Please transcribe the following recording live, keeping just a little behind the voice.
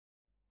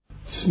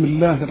بسم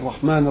الله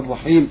الرحمن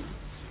الرحيم.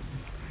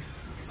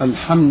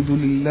 الحمد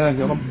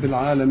لله رب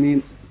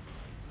العالمين،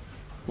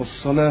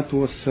 والصلاة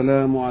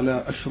والسلام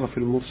على أشرف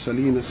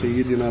المرسلين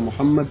سيدنا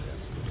محمد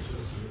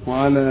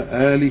وعلى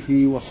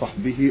آله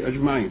وصحبه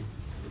أجمعين،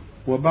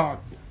 وبعد،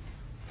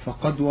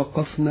 فقد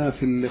وقفنا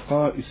في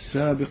اللقاء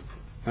السابق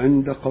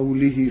عند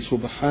قوله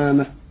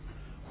سبحانه: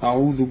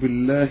 أعوذ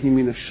بالله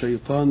من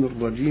الشيطان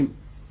الرجيم،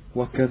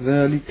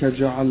 وكذلك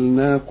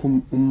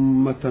جعلناكم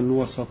أمة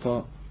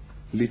وسطا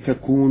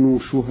لتكونوا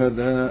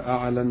شهداء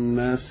على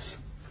الناس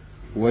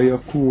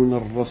ويكون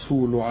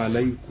الرسول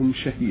عليكم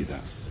شهيدا.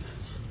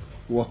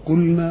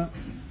 وقلنا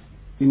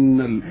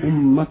إن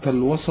الأمة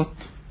الوسط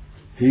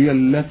هي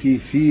التي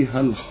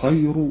فيها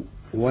الخير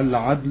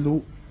والعدل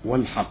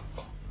والحق.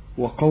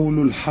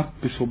 وقول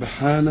الحق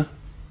سبحانه: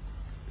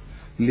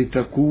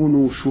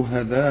 لتكونوا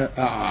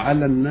شهداء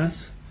على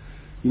الناس،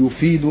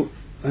 يفيد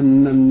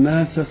أن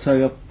الناس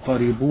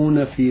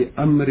سيضطربون في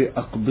أمر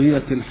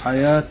أقضية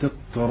الحياة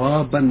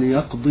اضطرابا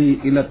يقضي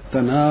إلى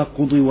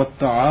التناقض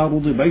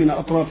والتعارض بين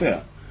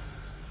أطرافها،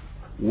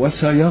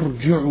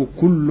 وسيرجع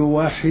كل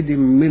واحد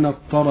من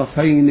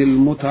الطرفين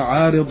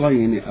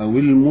المتعارضين أو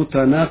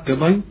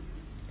المتناقضين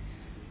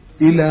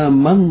إلى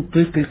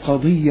منطق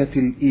قضية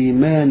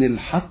الإيمان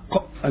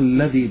الحق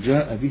الذي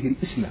جاء به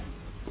الإسلام،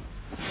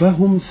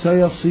 فهم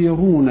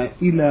سيصيرون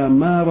إلى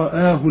ما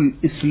رآه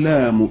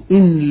الإسلام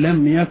إن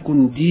لم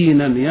يكن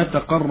دينا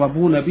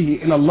يتقربون به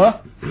إلى الله،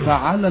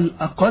 فعلى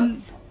الأقل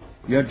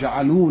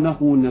يجعلونه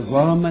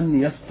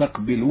نظاما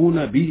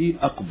يستقبلون به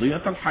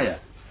أقضية الحياة.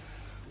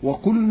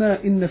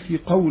 وقلنا إن في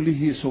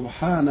قوله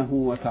سبحانه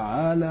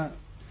وتعالى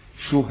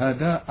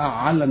شهداء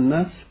على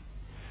الناس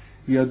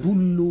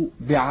يدل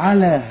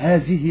بعلى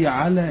هذه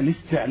على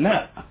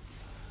الاستعلاء،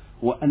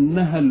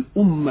 وأنها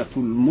الأمة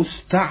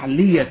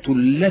المستعلية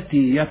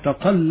التي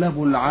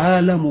يتطلب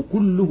العالم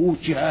كله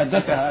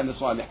شهادتها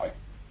لصالحه.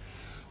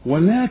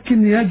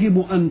 ولكن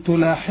يجب أن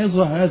تلاحظ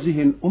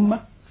هذه الأمة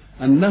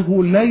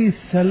أنه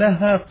ليس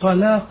لها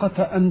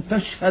طلاقة أن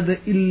تشهد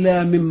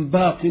إلا من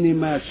باطن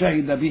ما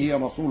شهد به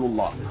رسول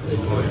الله،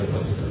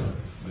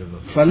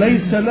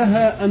 فليس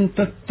لها أن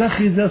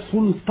تتخذ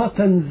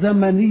سلطة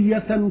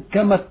زمنية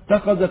كما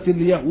اتخذت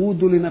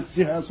اليهود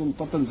لنفسها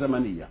سلطة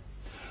زمنية،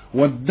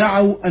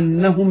 وادعوا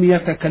أنهم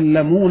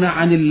يتكلمون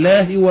عن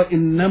الله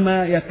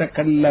وإنما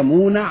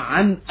يتكلمون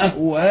عن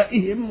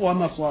أهوائهم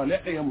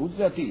ومصالحهم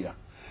الذاتية.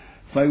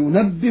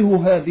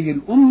 فينبه هذه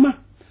الأمة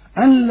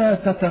أن لا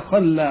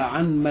تتخلى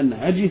عن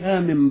منهجها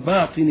من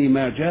باطن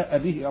ما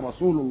جاء به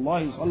رسول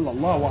الله صلى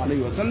الله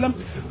عليه وسلم.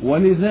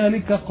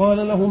 ولذلك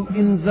قال لهم: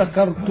 إن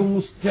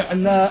ذكرتم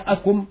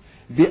استعلاءكم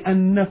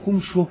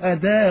بأنكم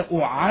شهداء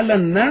على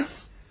الناس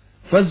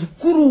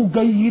فاذكروا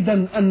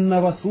جيدا أن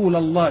رسول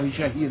الله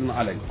شهيد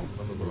عليكم،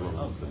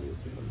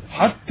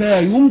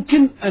 حتى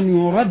يمكن أن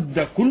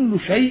يرد كل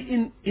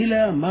شيء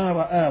إلى ما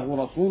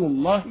رآه رسول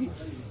الله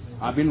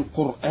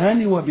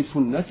بالقرآن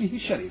وبسنته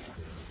الشريفة.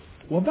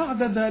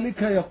 وبعد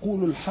ذلك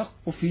يقول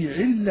الحق في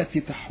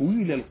علة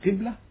تحويل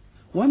القبلة: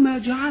 وما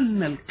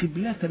جعلنا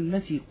القبلة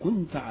التي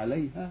كنت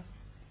عليها،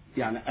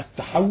 يعني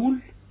التحول،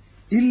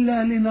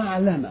 إلا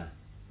لنعلم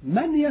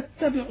من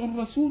يتبع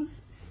الرسول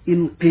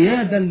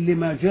انقيادا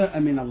لما جاء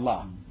من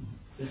الله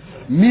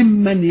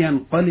ممن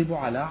ينقلب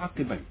على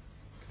عقبيه.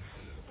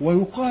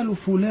 ويقال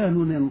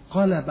فلان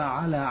انقلب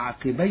على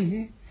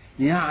عقبيه،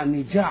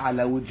 يعني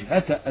جعل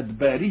وجهة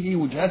أدباره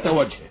وجهة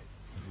وجهه،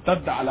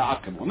 ارتد على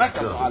عقبه،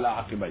 نكب على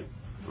عقبيه.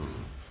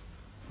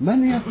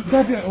 من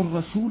يتبع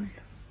الرسول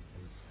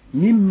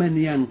ممن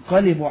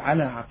ينقلب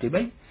على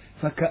عقبيه،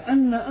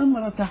 فكأن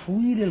أمر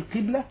تحويل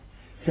القبلة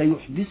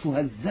سيحدث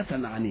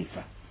هزة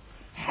عنيفة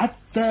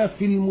حتى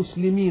في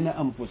المسلمين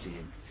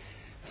أنفسهم،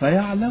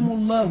 فيعلم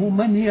الله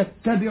من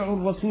يتبع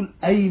الرسول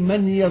أي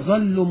من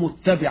يظل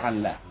متبعا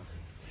له،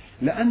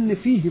 لأن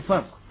فيه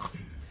فرق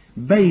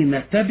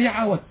بين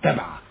تبع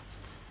واتبع.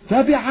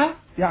 تبع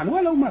يعني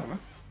ولو مرة،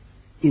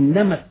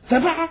 إنما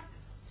اتبع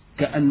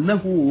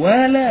كأنه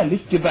والى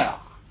الاتباع.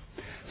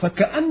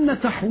 فكأن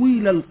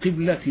تحويل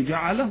القبلة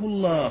جعله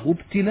الله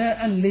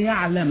ابتلاء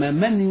ليعلم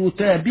من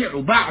يتابع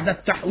بعد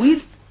التحويل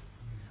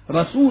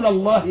رسول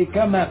الله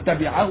كما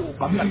تبعه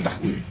قبل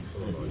التحويل.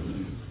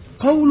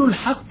 قول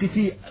الحق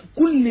في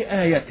كل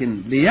آية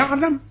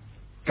ليعلم،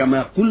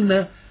 كما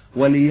قلنا: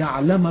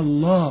 وليعلم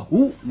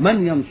الله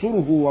من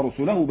ينصره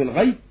ورسله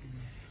بالغيب،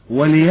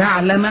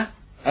 وليعلم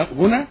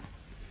هنا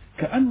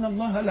كأن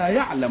الله لا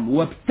يعلم،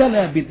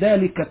 وابتلى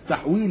بذلك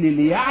التحويل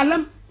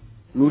ليعلم،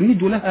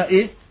 نريد لها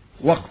إيه؟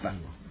 وقفا.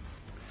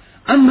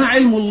 أما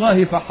علم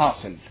الله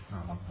فحاصل،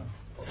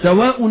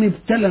 سواء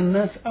ابتلى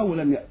الناس أو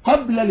لم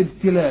قبل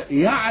الابتلاء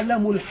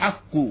يعلم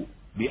الحق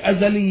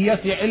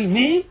بأزلية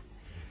علمه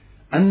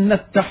أن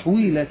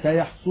التحويل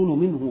سيحصل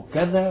منه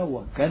كذا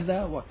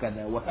وكذا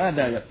وكذا،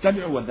 وهذا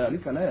يتبع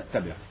وذلك لا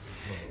يتبع.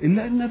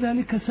 إلا أن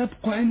ذلك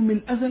سبق علم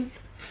الأزل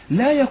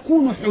لا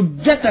يكون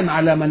حجة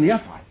على من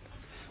يفعل،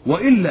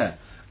 وإلا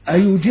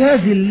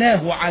أيجازي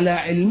الله على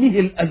علمه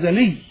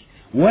الأزلي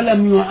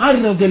ولم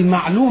يعرض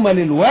المعلومة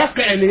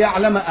للواقع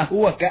ليعلم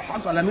أهو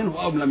حصل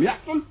منه أو لم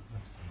يحصل؟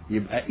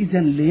 يبقى إذا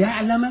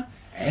ليعلم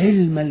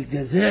علم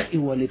الجزاء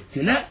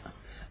والابتلاء،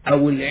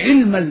 أو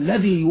العلم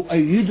الذي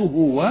يؤيده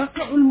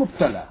واقع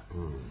المبتلى،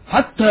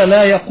 حتى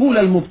لا يقول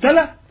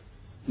المبتلى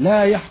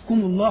لا يحكم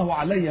الله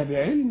علي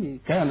بعلمي،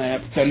 كان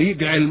يبتلي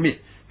بعلمه،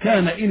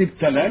 كان إن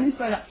ابتلاني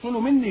سيحصل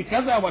مني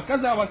كذا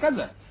وكذا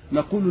وكذا.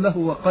 نقول له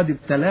وقد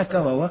ابتلاك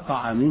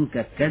ووقع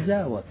منك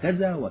كذا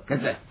وكذا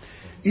وكذا.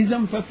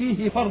 إذا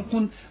ففيه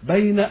فرق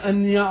بين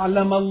أن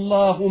يعلم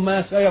الله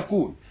ما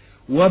سيكون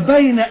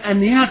وبين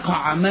أن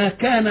يقع ما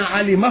كان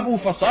علمه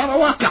فصار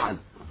واقعا.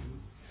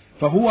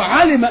 فهو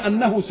علم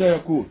أنه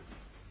سيكون،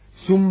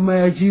 ثم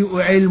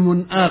يجيء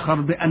علم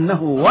آخر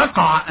بأنه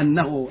وقع،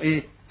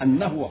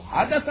 أنه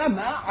حدث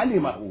ما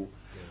علمه.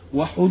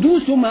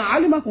 وحدوث ما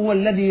علمه هو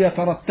الذي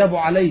يترتب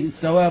عليه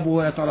الثواب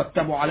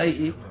ويترتب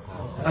عليه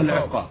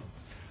العقاب.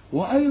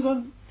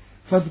 وأيضا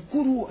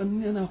فاذكروا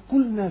أننا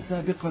قلنا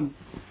سابقا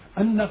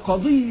أن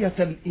قضية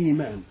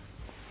الإيمان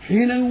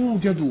حين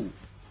يوجد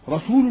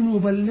رسول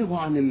يبلغ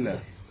عن الله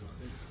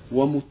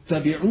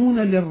ومتبعون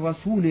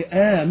للرسول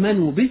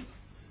آمنوا به،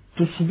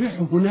 تصبح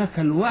هناك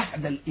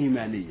الوحدة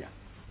الإيمانية،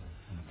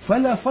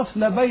 فلا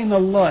فصل بين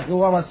الله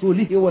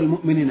ورسوله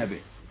والمؤمنين به،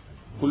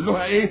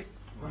 كلها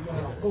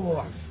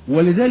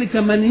ولذلك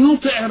من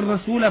يطع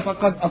الرسول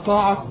فقد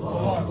أطاع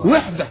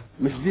وحده،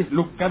 مش دي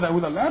له كذا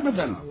ولا لا،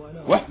 أبدا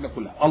وحده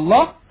كلها،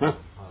 الله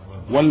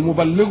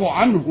والمبلغ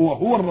عنه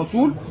وهو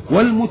الرسول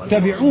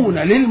والمتبعون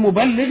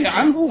للمبلغ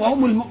عنه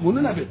وهم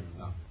المؤمنون به.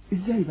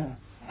 ازاي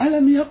بقى؟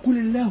 ألم يقل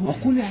الله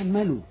وقل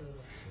اعملوا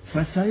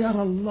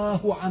فسيرى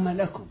الله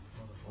عملكم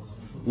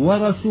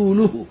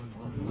ورسوله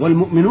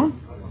والمؤمنون؟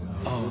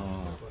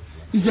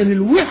 إذن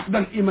الوحدة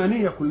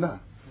الإيمانية كلها،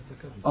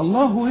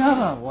 الله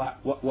يرى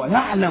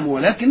ويعلم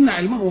ولكن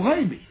علمه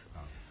غيبي،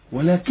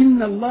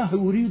 ولكن الله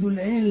يريد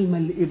العلم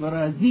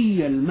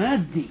الإبرازي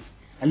المادي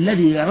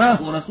الذي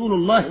يراه رسول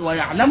الله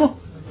ويعلمه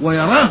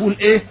ويراه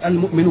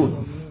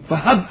المؤمنون.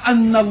 فهب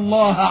أن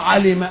الله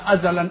علم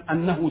أزلا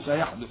أنه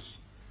سيحدث،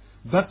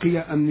 بقي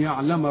أن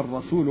يعلم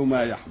الرسول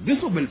ما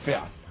يحدث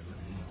بالفعل،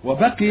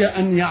 وبقي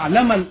أن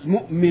يعلم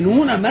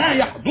المؤمنون ما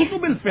يحدث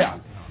بالفعل.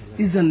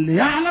 إذا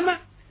ليعلم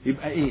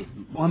يبقى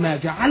وما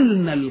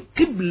جعلنا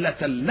القبلة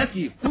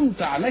التي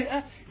كنت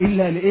عليها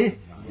إلا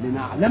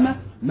لنعلم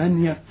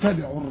من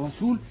يتبع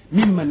الرسول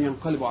ممن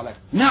ينقلب عليه.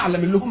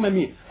 نعلم اللي هم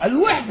مين؟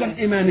 الوحدة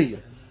الإيمانية،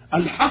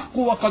 الحق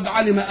وقد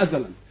علم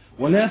أزلا،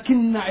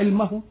 ولكن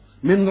علمه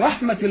من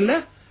رحمة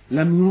الله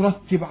لم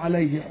يرتب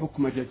عليه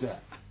حكم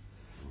جزاء،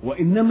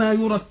 وإنما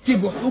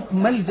يرتب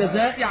حكم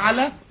الجزاء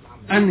على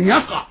أن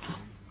يقع.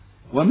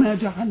 وما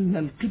جعلنا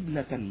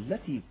القبلة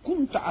التي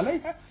كنت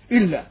عليها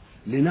إلا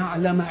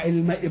لنعلم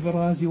علم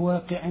إبراز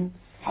واقع،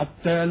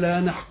 حتى لا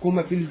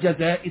نحكم في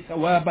الجزاء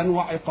ثوابا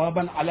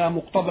وعقابا على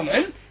مقتضى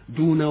العلم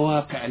دون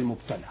واقع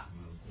المبتلى،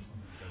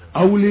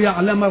 أو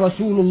ليعلم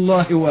رسول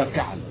الله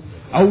واقعا،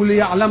 أو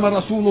ليعلم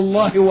رسول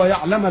الله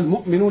ويعلم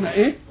المؤمنون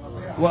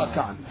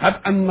واقعا. هب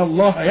أن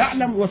الله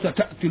يعلم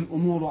وستأتي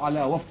الأمور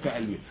على وفق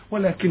علمه،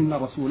 ولكن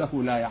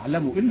رسوله لا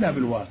يعلم إلا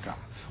بالواقع،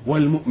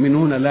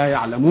 والمؤمنون لا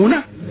يعلمون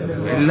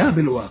إلا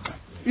بالواقع.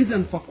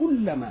 إذن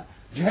فكلما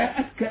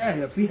جاءتك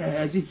آية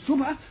فيها هذه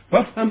الشبهة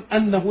فافهم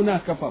أن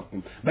هناك فرق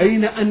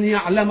بين أن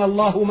يعلم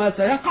الله ما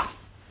سيقع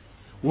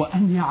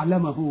وأن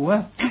يعلمه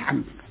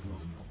واقعا،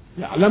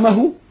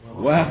 يعلمه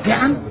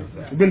واقعا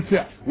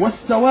بالفعل.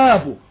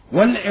 والثواب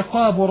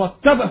والعقاب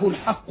رتبه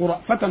الحق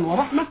رأفة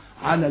ورحمة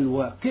على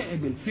الواقع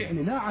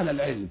بالفعل لا على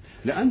العلم،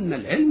 لأن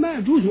العلم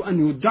يجوز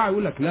أن يدعي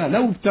يقول لك لا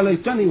لو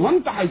ابتليتني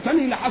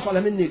وامتحنتني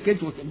لحصل مني كده،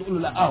 وتقول له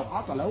لا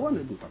حصل هو أنا.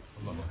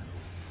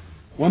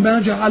 وما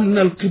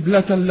جعلنا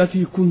القبلة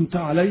التي كنت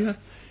عليها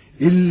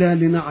إلا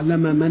لنعلم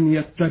من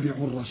يتبع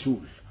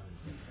الرسول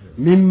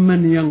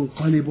ممن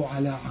ينقلب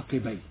على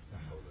عقبيه،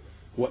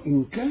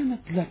 وإن كانت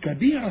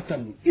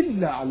لكبيرة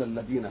إلا على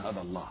الذين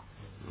هدى الله.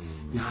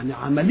 يعني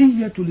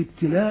عملية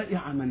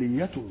الابتلاء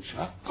عملية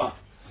شاقة،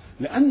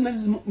 لأن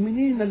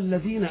المؤمنين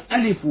الذين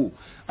ألفوا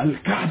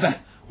الكعبة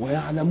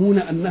ويعلمون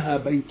أنها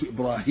بيت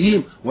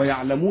إبراهيم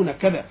ويعلمون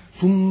كذا،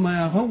 ثم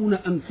يرون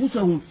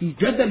أنفسهم في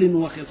جدل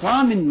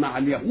وخصام مع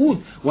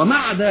اليهود،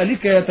 ومع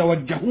ذلك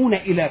يتوجهون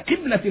إلى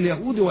قبلة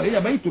اليهود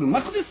وهي بيت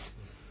المقدس،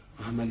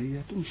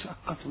 عملية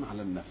شاقة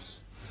على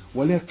النفس.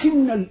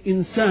 ولكن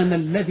الإنسان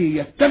الذي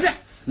يتبع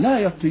لا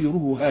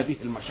يطيره هذه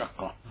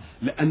المشقة،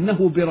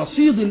 لأنه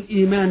برصيد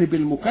الإيمان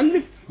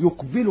بالمكلف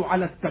يقبل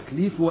على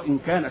التكليف وإن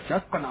كان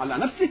شاقا على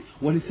نفسه،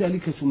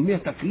 ولذلك سمي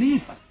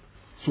تكليفا،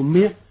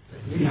 سمي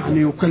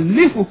يعني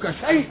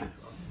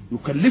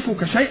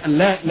يكلفك شيئا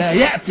لا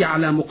يأتي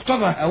على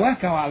مقتضى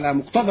هواك وعلى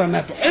مقتضى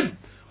ما تحب،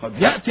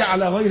 قد يأتي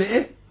على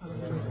غير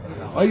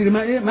غير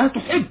ما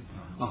تحب.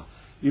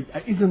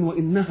 يبقى إذن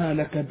وإنها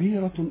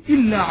لكبيرة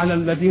إلا على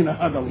الذين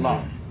هدى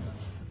الله.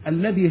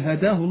 الذي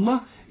هداه الله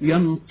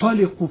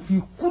ينطلق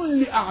في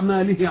كل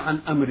أعماله عن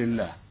أمر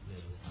الله،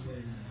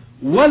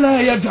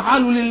 ولا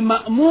يجعل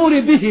للمأمور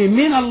به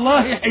من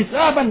الله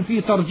حسابا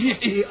في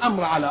ترجيحه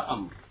أمر على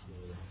أمر،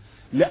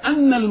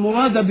 لأن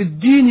المراد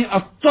بالدين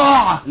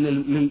الطاعة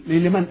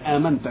لمن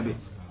آمنت به،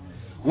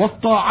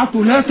 والطاعة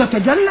لا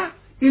تتجلى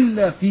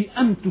إلا في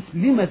أن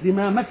تسلم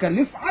زمامك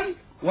لافعل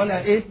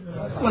ولا إيه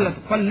ولا.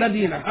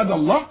 فالذين هدى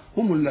الله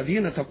هم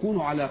الذين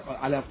تكون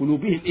على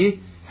قلوبهم إيه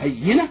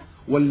هينة،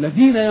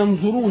 والذين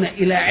ينظرون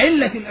إلى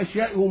علة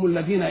الأشياء هم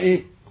الذين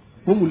إيه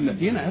هم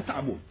الذين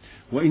يتعبون.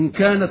 وإن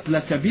كانت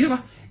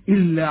لكبيرة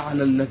إلا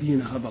على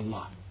الذين هدى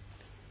الله.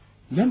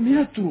 لم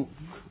يترك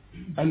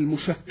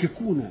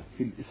المشككون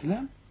في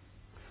الإسلام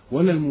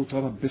ولا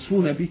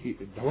المتربصون به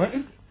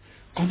الدوائر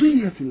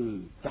قضية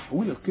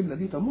تحويل القبلة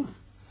دي تمر،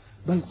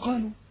 بل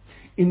قالوا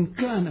إن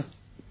كانت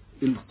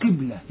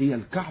القبلة هي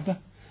الكعبة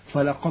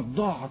فلقد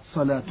ضاعت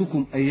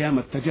صلاتكم أيام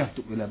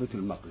اتجهتم إلى بيت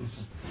المقدس،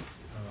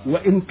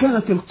 وإن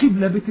كانت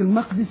القبلة بيت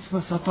المقدس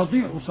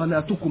فستضيع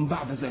صلاتكم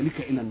بعد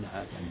ذلك إلى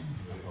النهاية.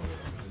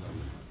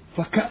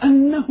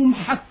 فكأنهم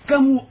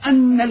حكموا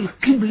أن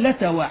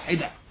القبلة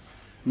واحدة.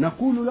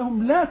 نقول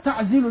لهم لا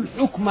تعزلوا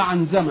الحكم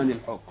عن زمن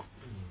الحكم.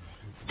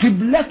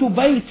 قبلة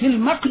بيت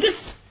المقدس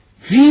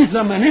في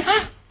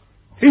زمنها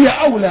هي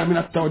أولى من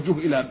التوجه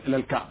إلى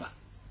الكعبة.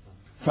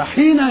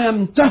 فحين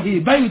ينتهي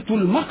بيت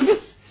المقدس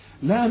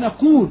لا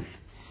نقول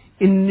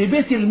إن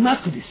بيت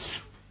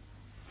المقدس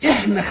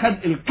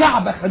إحنا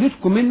الكعبة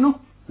خدتكم منه،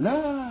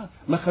 لا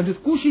ما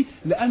خدتكوش،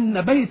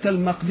 لأن بيت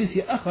المقدس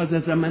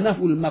أخذ زمنه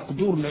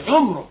المقدور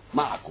لعمره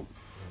معكم،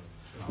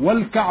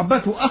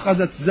 والكعبة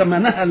أخذت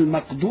زمنها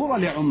المقدور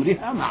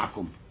لعمرها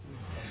معكم.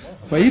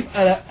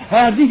 فيبقى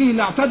هذه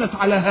لا اعتدت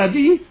على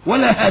هذه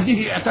ولا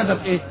هذه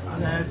اعتدت ايه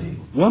على هذه.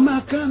 وما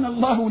كان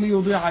الله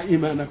ليضيع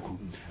ايمانكم،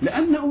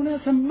 لان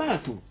اناسا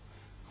ماتوا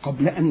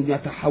قبل ان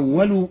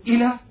يتحولوا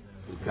الى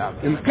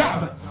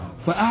الكعبة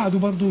فقعدوا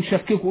برضو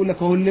يشككوا، يقول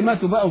لك هو اللي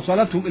ماتوا بقى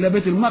وصلاتهم الى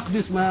بيت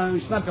المقدس ما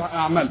مش نافع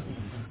اعمال.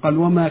 قال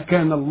وما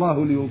كان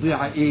الله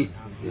ليضيع ايه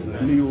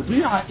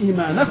ليضيع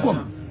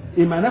ايمانكم.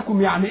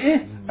 ايمانكم يعني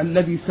ايه؟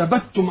 الذي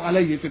ثبتتم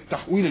عليه في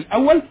التحويل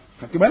الاول،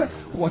 خدت بالك،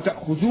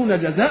 وتأخذون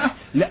جزاءه،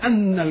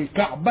 لأن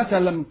الكعبة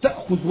لم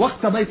تأخذ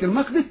وقت بيت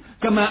المقدس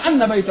كما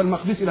أن بيت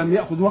المقدس لم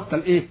يأخذ وقت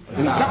الإيه؟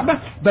 الكعبة،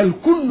 بل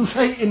كل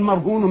شيء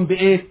مرهون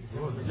بإيه؟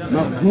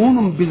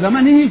 مرهون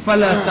بزمنه،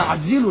 فلا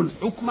تعزلوا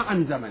الحكم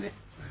عن زمنه.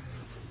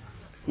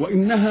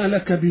 وإنها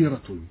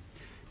لكبيرة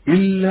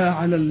إلا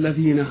على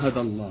الذين هدى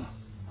الله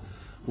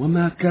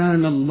وما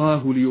كان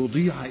الله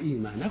ليضيع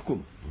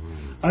إيمانكم.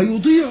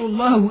 أيضيع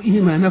الله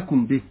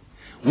إيمانكم به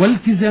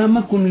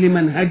والتزامكم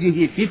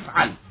لمنهجه في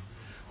افعل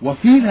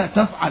وفي لا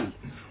تفعل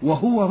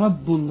وهو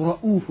رب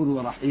رؤوف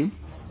ورحيم؟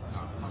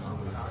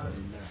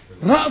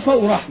 رأفة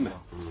ورحمة.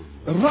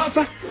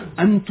 الرأفة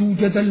أن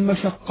توجد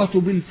المشقة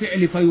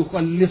بالفعل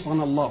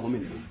فيخلصنا الله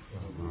منه،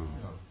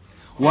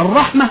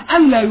 والرحمة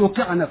أن لا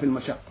يوقعنا في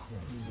المشقة.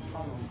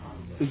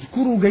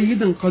 اذكروا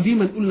جيدا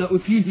قديما قلنا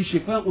فيه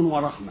شفاء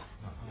ورحمة،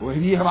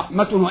 وفيه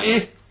رحمة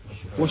وإيه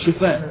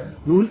وشفاء.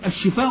 نقول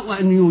الشفاء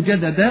أن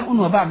يوجد داء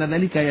وبعد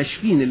ذلك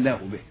يشفين الله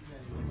به،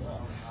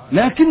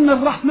 لكن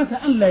الرحمة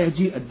أن لا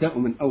يجيء الداء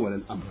من أول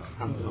الأمر.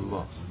 الحمد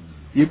لله.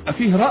 يبقى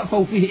فيه رأفة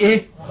وفيه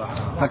إيه؟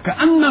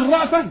 فكأن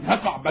الرأفة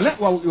يقع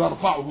بلاء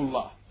ويرفعه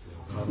الله،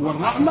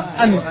 والرحمة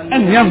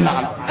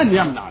أن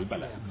يمنع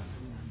البلاء.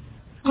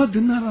 قد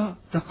نرى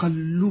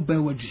تقلب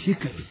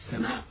وجهك في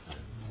السماء.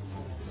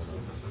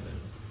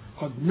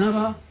 قد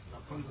نرى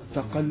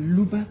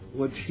تقلب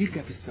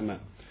وجهك في السماء.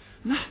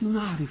 نحن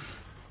نعرف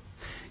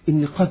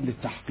إن قد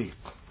للتحقيق،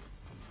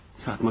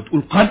 ساعة ما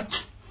تقول قد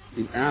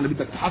يبقى يعني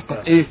بدك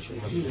تحقق إيه؟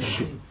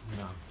 الشيء.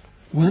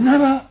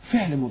 ونرى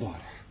فعل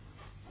مضارع،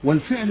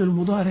 والفعل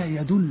المضارع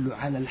يدل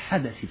على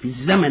الحدث في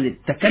الزمن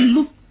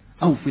التكلم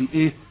أو في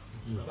الإيه؟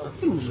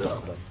 في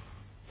المستقبل.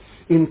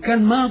 إن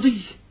كان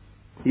ماضي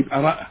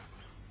يبقى رأى،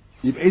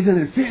 يبقى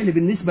إذن الفعل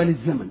بالنسبة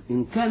للزمن.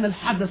 إن كان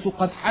الحدث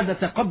قد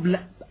حدث قبل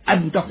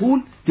أن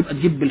تقول تبقى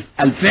تجيب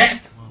الفعل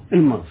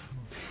الماضي.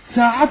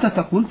 ساعة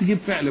تقول تجيب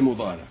فعل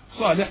مضارع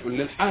صالح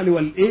للحال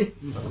والإيه،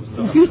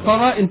 وفي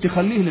قرائن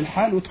تخليه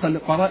للحال وتخلي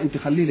قرائن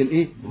تخليه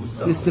للإيه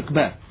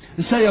الاستقبال.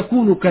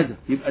 سيكون كذا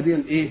يبقى دي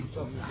الإيه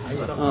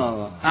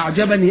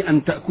أعجبني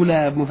أن تأكل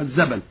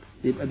مهذبا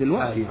يبقى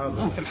دلوقتي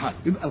في الحال،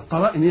 يبقى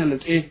القرائن هي اللي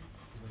إيه.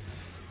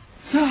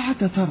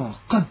 ساعة ترى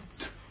قد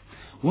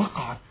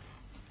وقعت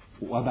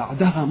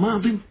وبعدها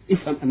ماض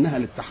افهم أنها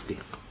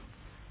للتحقيق.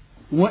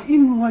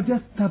 وإن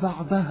وجدت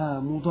بعدها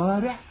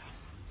مضارع،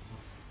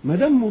 ما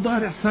دام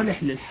مضارع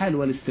صالح للحال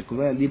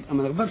والاستقبال يبقى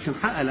ما نقدرش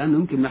نحقق، لأنه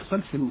يمكن ما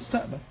يحصلش في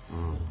المستقبل.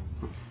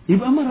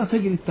 يبقى مرة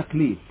تجي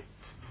للتقليل.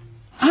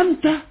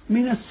 أنت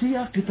من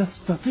السياق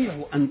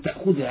تستطيع أن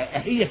تأخذها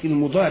أهي في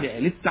المضارع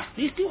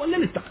للتحقيق ولا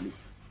للتقليل.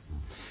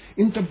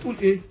 أنت بتقول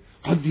إيه؟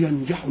 قد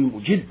ينجح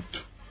المجد،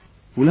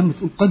 ولما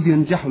تقول قد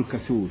ينجح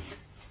الكسول،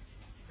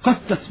 قد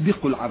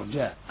تسبق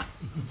العرجاء.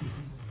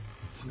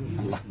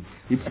 الله،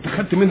 يبقى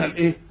تخدت منها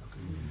الإيه؟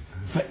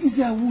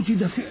 فإذا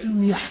وجد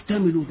فعل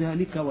يحتمل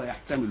ذلك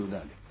ويحتمل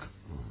ذلك،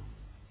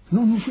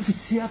 نشوف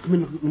السياق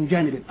من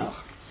جانب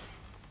آخر.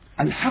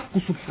 الحق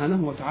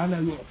سبحانه وتعالى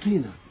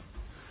يعطينا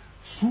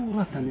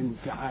صورة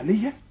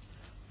انفعالية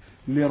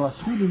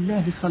لرسول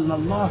الله صلى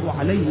الله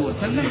عليه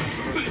وسلم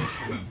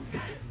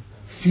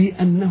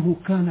في أنه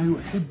كان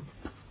يحب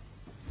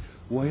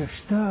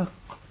ويشتاق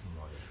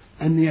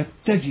أن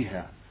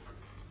يتجه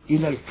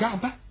إلى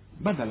الكعبة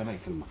بدل بيت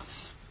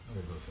المقدس.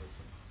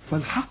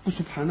 فالحق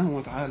سبحانه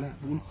وتعالى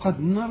يقول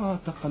قد نرى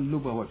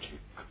تقلب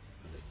وجهك.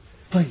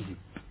 طيب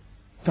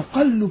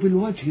تقلب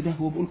الوجه ده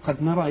هو بيقول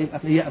قد نرى، يبقى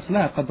هي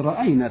أصلها قد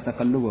رأينا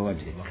تقلب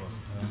وجهك،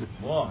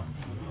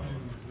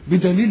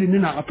 بدليل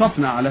إننا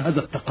عطفنا على هذا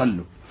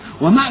التقلب.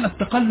 ومعنى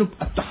التقلب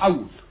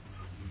التحول،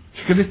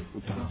 مش كده؟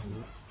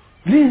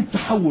 ليه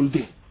التحول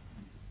ده؟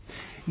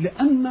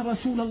 لأن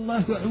رسول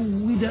الله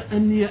عود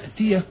أن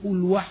يأتيه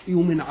الوحي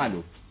من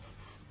علو،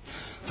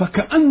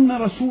 فكأن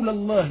رسول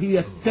الله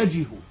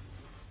يتجه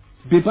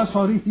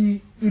ببصره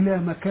إلى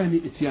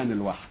مكان إتيان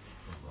الوحي،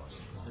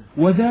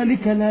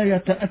 وذلك لا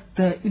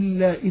يتأتى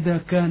إلا إذا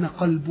كان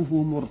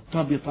قلبه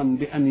مرتبطا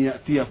بأن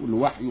يأتيه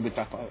الوحي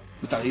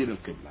بتغيير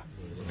القبلة.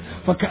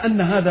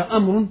 فكأن هذا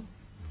أمر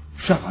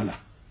شغله،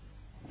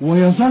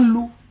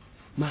 ويظل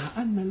مع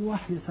أن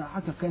الوحي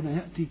ساعة كان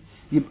يأتي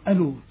يبقى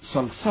له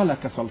صلصلة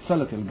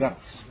كصلصلة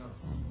الجرس،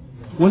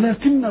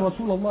 ولكن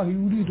رسول الله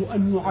يريد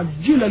أن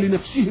يعجل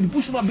لنفسه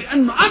البشرى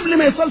بأنه قبل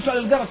ما يصلصل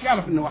الجرس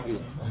يعرف أنه وحي،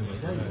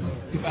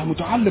 يبقى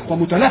متعلق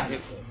ومتلهف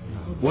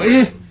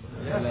وإيه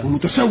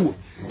ومتشوف.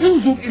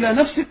 انظر إلى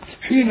نفسك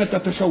حين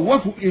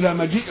تتشوف إلى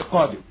مجيء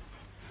قادم،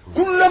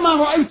 كلما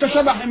رأيت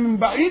شبح من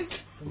بعيد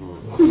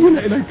يقول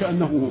إليك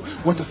أنه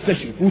هو،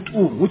 وتستشرف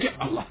وتقوم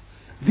الله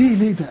دي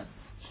ليه ده؟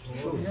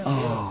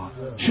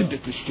 شدة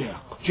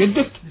الاشتياق،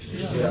 شدة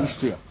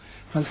الاشتياق.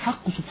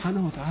 فالحق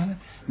سبحانه وتعالى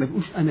ما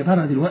بيقولش أنا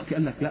برا دلوقتي،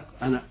 قال لك لا،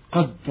 أنا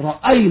قد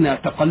رأينا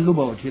تقلب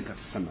وجهك في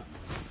السماء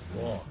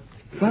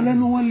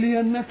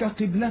فلنولينك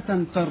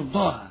قبلة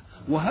ترضاها.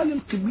 وهل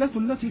القبلة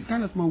التي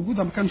كانت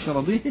موجودة ما كانش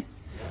راضيه؟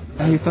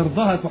 أهي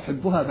ترضاها،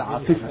 تحبها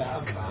بعاطفتك،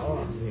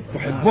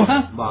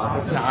 تحبها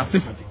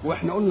بعاطفتك.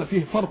 واحنا قلنا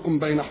فيه فرق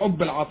بين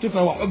حب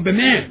العاطفة وحب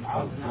مين؟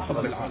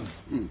 حب العاطفة.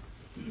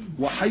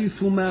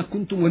 وحيث ما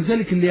كنتم،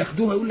 ولذلك اللي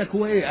ياخدوها يقول لك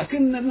هو ايه،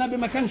 اكن النبي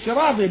ما كانش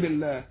راضي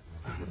بالله،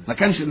 ما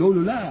كانش نقول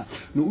له لا،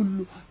 نقول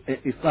له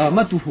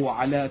اقامته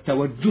على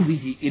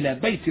توجهه الى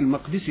بيت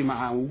المقدس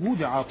مع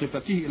وجود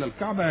عاطفته الى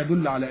الكعبة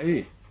يدل على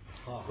ايه؟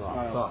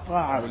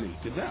 طاعة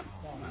والالتزام.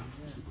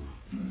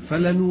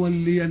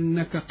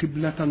 فلنولينك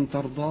قبلة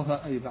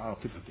ترضاها أي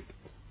بعاطفتك.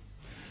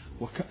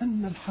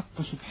 وكأن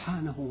الحق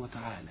سبحانه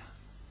وتعالى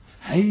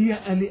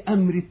هيأ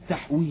لأمر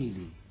التحويل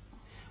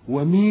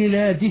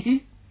وميلاده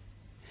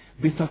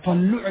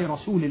بتطلع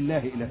رسول الله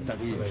إلى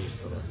التغيير،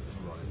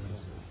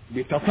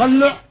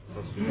 بتطلع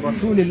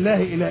رسول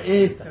الله إلى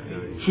إيه؟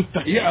 شو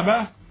التهيئة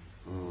بقى؟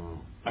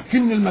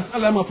 أكن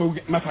المسألة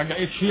ما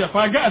فاجأتش، هي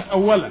فاجأت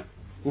أولا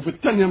وفي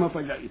الثانية ما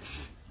فاجأتش.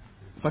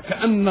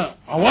 فكأن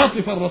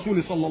عواطف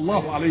الرسول صلى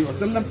الله عليه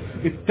وسلم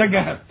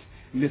اتجهت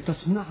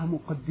لتصنع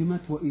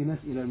مقدمات وإيناس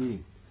إلى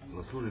مين؟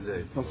 رسول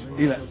الله،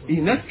 إلى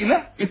إيناس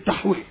إلى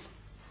التحويل.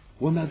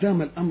 وما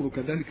دام الأمر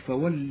كذلك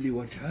فول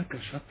وجهك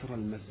شطر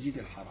المسجد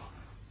الحرام.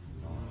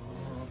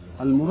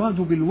 المراد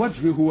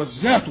بالوجه هو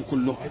الذات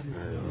كلها،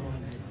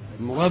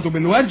 المراد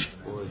بالوجه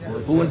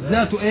هو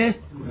الذات ايه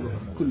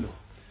كله.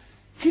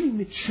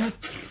 كلمة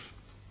شطر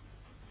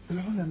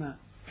العلماء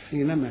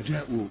حينما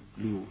جاءوا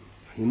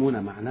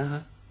ليفهمون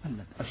معناها قال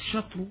لك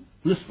الشطر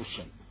نصف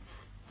الشيء،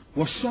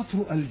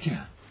 والشطر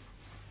الجهة.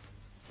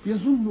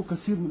 يظن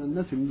كثير من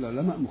الناس ان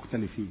العلماء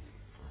مختلفين،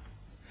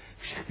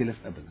 مش اختلاف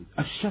ابدا.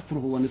 الشطر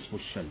هو نصف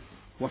الشيء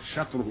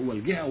والشطر هو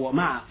الجهة،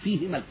 ومع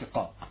فيهما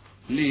التقاء.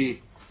 ليه؟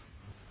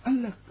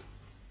 قال لك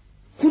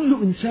كل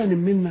انسان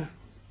منا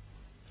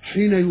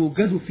حين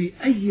يوجد في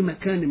اي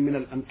مكان من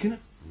الامكنة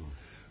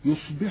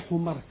يصبح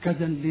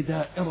مركزا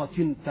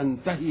لدائرة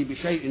تنتهي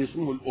بشيء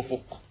اسمه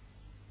الافق.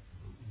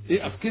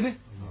 ايه كده؟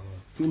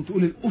 تقوم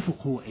تقول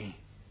الافق هو ايه؟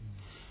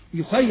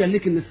 يخيل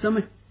لك ان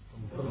السماء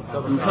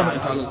انطبقت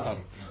على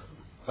الارض،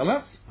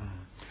 خلاص؟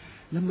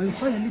 لما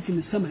يخيل لك ان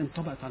السماء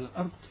انطبقت على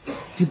الارض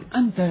تبقى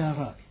انت يا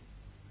رائي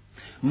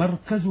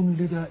مركز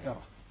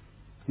لدائرة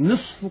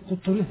نصف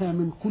قطرها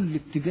من كل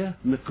اتجاه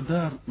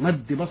مقدار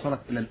مد بصرك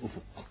الى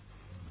الافق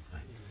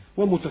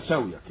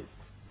ومتساوية كده.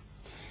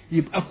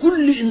 يبقى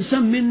كل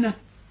انسان منا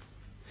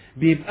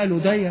بيبقى له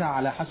دايرة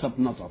على حسب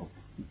نظره،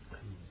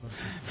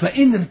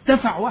 فإن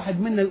ارتفع واحد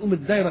منا يقوم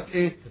الدايرة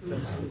ايه؟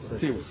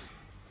 توسع.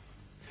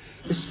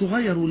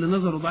 الصغير واللي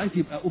نظره ضعيف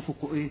يبقى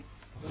افقه ايه؟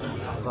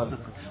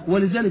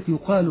 ولذلك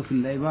يقال في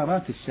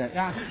العبارات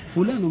الشائعة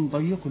فلان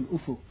ضيق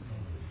الافق.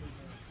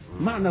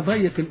 معنى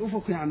ضيق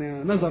الافق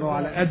يعني نظره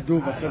على قده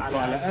وبصيرته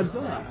على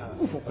قده،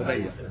 افق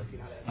ضيق.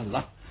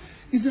 الله،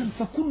 اذا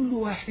فكل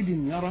واحد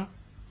يرى،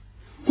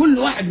 كل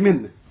واحد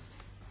منا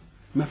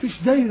ما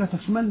فيش دايرة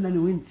تشملنا انا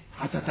وانت،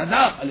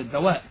 هتتداخل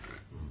الدوائر.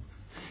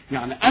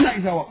 يعني انا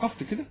اذا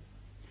وقفت كده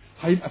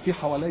هيبقى في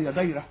حواليا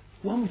دايرة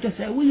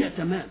ومتساوية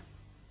تمام،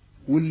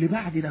 واللي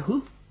بعد ده هو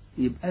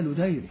يبقى له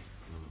دايرة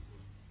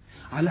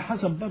على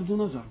حسب برضه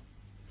نظره،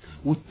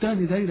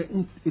 والتاني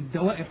دايرة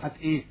الدوائر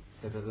ايه؟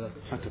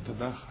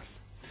 هتتداخل،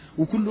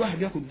 وكل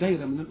واحد ياخد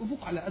دايرة من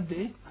الافق على قد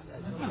ايه؟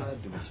 على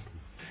قد نظره.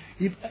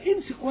 يبقى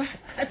امسك واحد،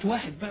 هات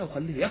واحد بقى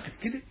وخليه يقف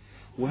كده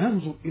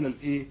وينظر الى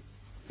الايه؟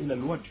 الى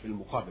الوجه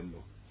المقابل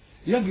له،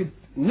 يجد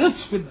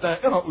نصف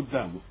الدائرة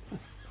قدامه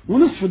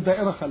ونصف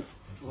الدائرة خلفه.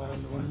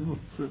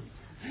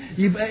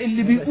 يبقى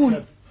اللي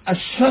بيقول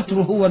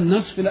الشطر هو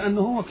النصف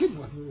لانه هو كده،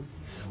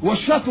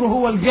 والشطر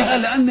هو الجهه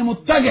لاني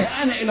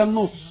متجه انا الى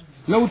النص،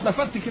 لو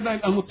اتلفت كده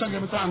يبقى المتجه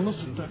بتاع النص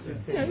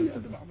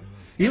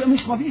يبقى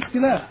مش ما في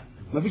اختلاف،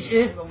 ما فيش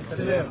ايه،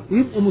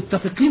 يبقوا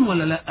متفقين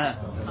ولا لا؟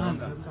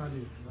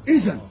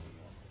 اذا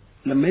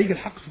لما يجي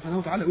الحق سبحانه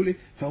وتعالى يقول ايه؟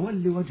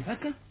 فول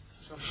وجهك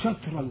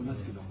شطر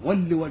المسجد،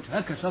 ول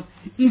وجهك شطر،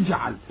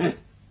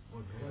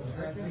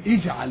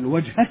 اجعل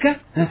وجهك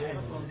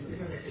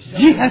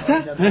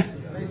جهة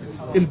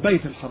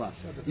البيت الحرام،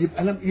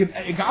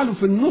 يبقى اجعله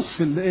في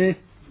النصف اللي ايه؟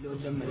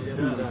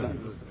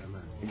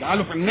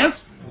 اجعله في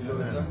النصف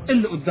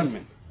اللي قدام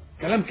منه،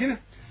 كلام كده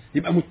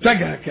يبقى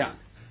متجهك يعني.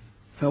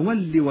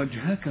 فول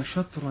وجهك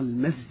شطر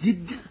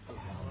المسجد،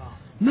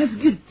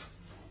 مسجد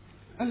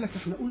قال لك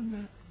احنا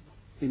قلنا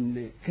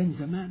ان كان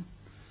زمان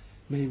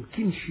ما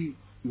يمكنش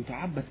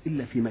يتعبد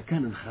الا في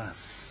مكان خاص،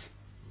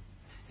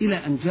 الى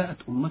ان جاءت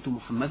امه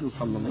محمد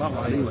صلى الله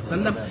عليه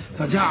وسلم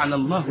فجعل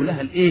الله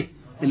لها الايه؟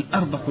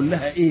 الارض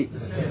كلها ايه؟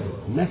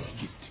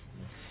 مسجد.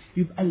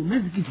 يبقى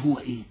المسجد هو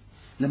ايه؟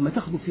 لما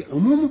تاخده في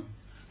عمومه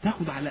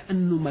تاخد على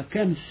انه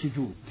مكان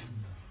السجود،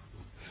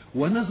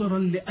 ونظرا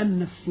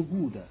لان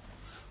السجود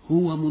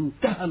هو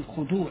منتهى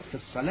الخضوع في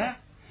الصلاه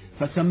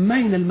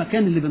فسمينا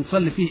المكان اللي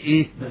بنصلي فيه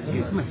ايه؟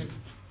 مسجد.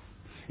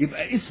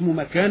 يبقى اسمه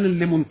مكان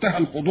لمنتهى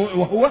الخضوع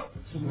وهو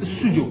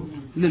السجود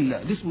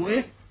لله، ده اسمه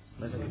ايه؟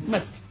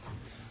 مسجد.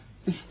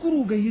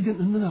 اذكروا جيدا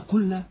اننا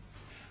قلنا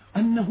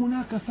ان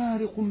هناك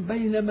فارق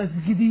بين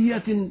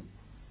مسجدية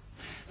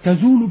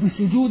تزول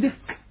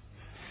بسجودك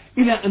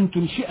الى ان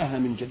تنشئها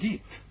من جديد.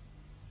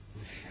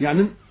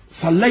 يعني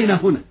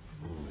صلينا هنا،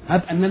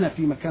 هب اننا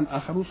في مكان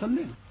اخر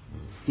وصلينا،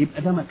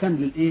 يبقى ده مكان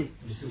للايه؟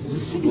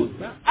 للسجود.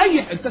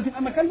 اي حته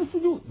تبقى مكان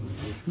للسجود،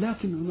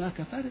 لكن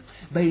هناك فارق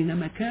بين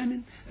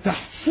مكان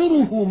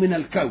تحصره من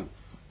الكون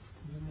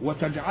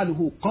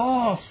وتجعله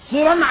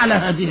قاصرا على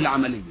هذه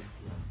العمليه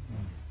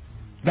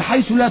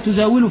بحيث لا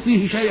تزاول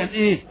فيه شيئا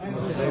ايه؟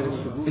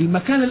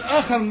 المكان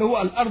الاخر اللي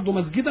هو الارض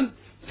مسجدا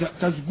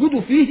تسجد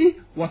فيه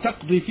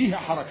وتقضي فيه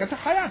حركه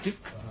حياتك،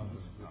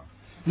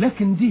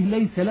 لكن دي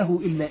ليس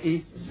له الا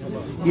ايه؟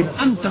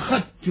 يبقى انت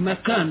خدت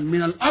مكان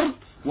من الارض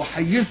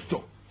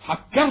وحيزته،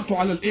 حكرته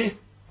على الايه؟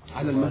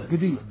 على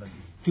المسجديه.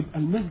 تبقى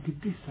المسجد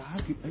دي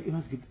ساعات يبقى ايه؟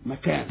 مسجد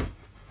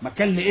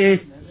مكان لايه؟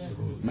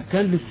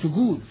 مكان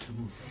للسجود،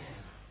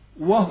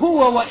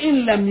 وهو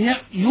وان لم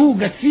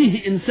يوجد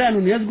فيه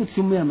انسان يسجد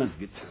سمي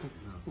مسجد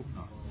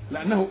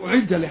لانه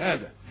اعد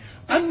لهذا.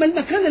 اما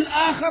المكان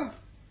الاخر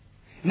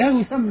لا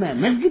يسمى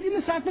مسجد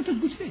الا ساعه ما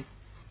تسجد فيه.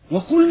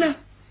 وقلنا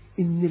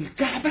ان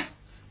الكعبه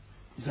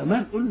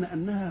زمان قلنا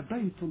انها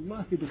بيت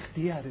الله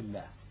باختيار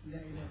الله،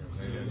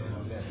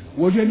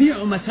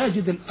 وجميع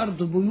مساجد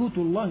الارض بيوت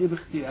الله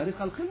باختيار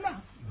خلق الله،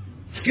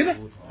 مش كده؟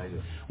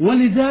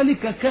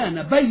 ولذلك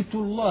كان بيت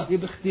الله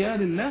باختيار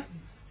الله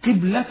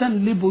قبلة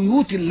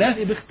لبيوت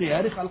الله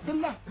باختيار خلق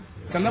الله.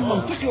 كلام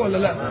منطقي ولا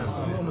لا؟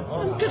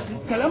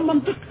 منطقي، كلام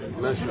منطقي،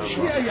 مش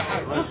فيه اي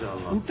حاجه،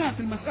 انتهت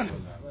المساله.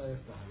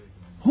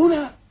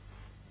 هنا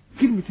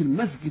كلمه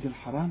المسجد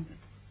الحرام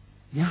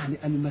يعني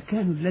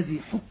المكان الذي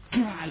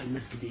حكر على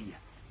المسجديه،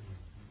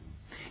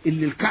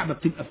 اللي الكعبه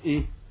بتبقى في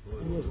ايه؟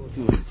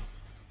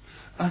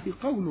 في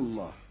قول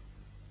الله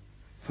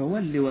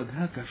فول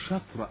وجهك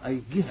شطر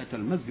اي جهه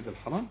المسجد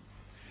الحرام.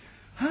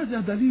 هذا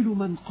دليل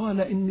من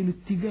قال ان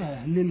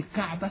الاتجاه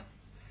للكعبه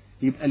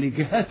يبقى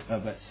لجهتها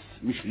بس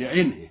مش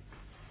لعينها.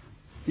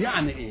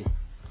 يعني ايه؟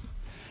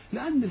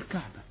 لان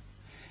الكعبه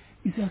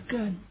اذا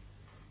كان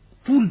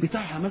طول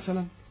بتاعها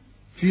مثلا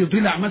في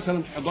ضلع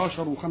مثلا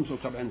 11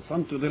 و75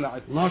 سم، ضلع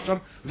 12،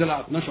 ضلع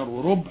 12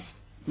 وربع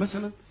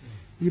مثلا،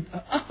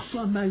 يبقى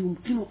اقصى ما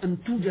يمكن ان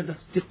توجد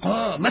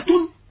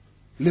استقامه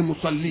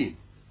لمصلين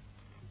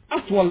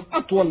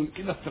اطول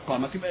كده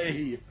استقامه تبقى ايه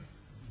هي؟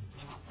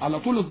 على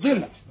طول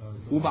الضلع.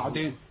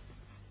 وبعدين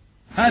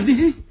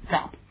هذه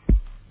كعبه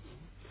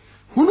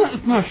هنا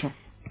 12،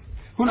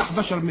 هنا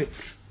 11 متر،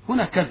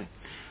 هنا كذا،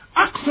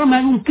 اقصى ما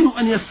يمكن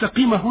ان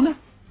يستقيم هنا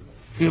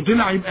في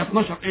ضلع يبقى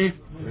 12 ايه؟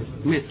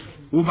 متر،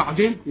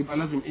 وبعدين يبقى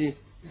لازم ايه؟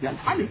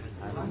 ينحني.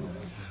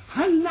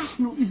 هل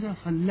نحن اذا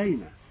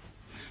صلينا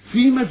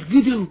في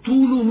مسجد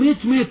طوله 100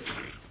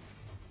 متر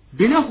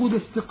بناخد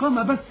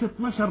استقامه بس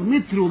 12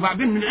 متر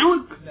وبعدين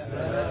بنعوج؟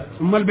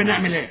 امال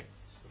بنعمل ايه؟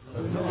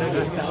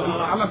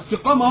 على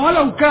استقامه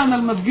ولو كان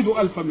المسجد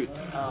 1000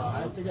 متر.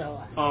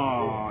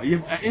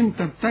 يبقى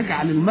انت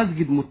بتجعل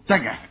المسجد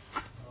متجه،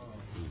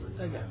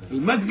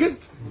 المسجد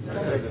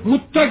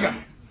متجه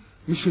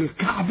مش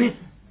الكعبه.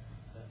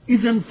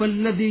 اذا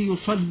فالذي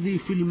يصلي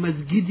في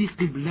المسجد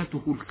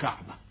قبلته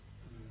الكعبه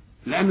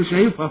لانه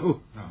شايفها اهو،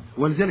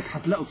 ولذلك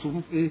هتلاقوا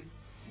الصفوف ايه؟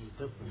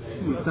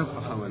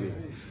 ملتفه حواليه.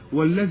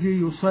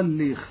 والذي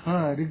يصلي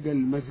خارج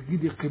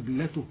المسجد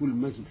قبلته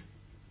المسجد،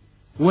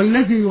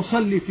 والذي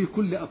يصلي في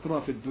كل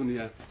اطراف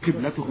الدنيا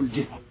قبلته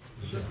الجهه.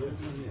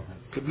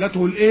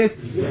 قبلته الايه؟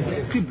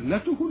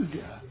 قبلته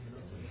الجهه.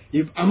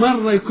 يبقى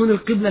مره يكون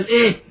القبله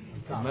الايه؟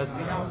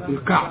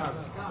 الكعبه،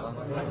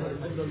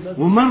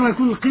 ومره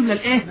يكون القبله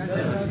الايه؟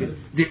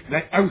 دي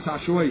اوسع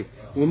شويه،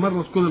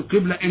 ومرة تكون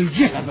القبلة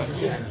الجهة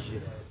بس،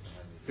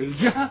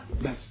 الجهة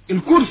بس.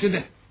 الكرسي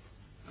ده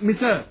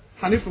مثال،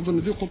 هنفرض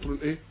ان دي قطر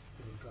الايه؟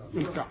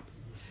 الكعبة.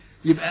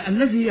 يبقى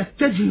الذي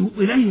يتجه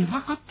اليه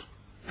فقط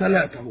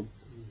 3 هم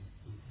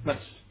بس،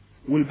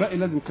 والباقي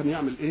لازم كان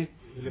يعمل ايه؟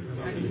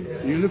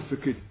 يلف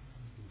كده.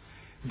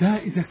 ده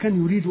اذا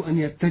كان يريد ان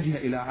يتجه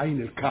الى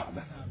عين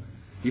الكعبة،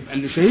 يبقى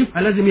اللي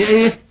شايفها لازم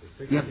ايه؟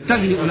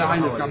 يتجه الى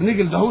عين الكعبة.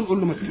 نيجي لدهون نقول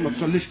له ما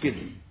تصليش كده،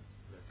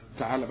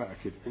 تعال بقى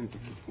كده انت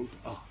كده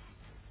وانت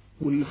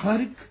واللي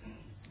خارج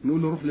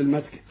نقول له روح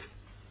للمسجد.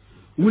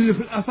 واللي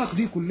في الافاق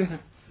دي كلها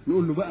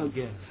نقول له بقى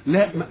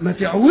لا ما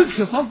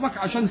تعوجش صفك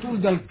عشان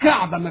تقول ده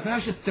الكعبة ما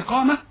فيهاش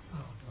استقامة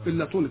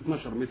الا طول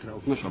 12 متر او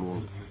 12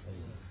 وربع.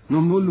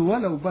 نقول له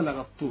ولو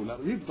بلغ الطول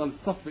يفضل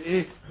الصف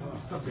ايه؟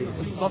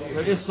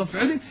 الصف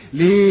عدل.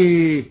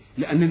 ليه؟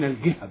 لاننا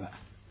الجهة بقى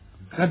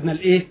خدنا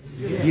الايه؟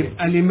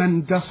 يبقى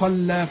لمن ده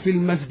صلى في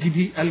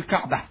المسجد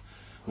الكعبة،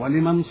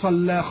 ولمن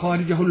صلى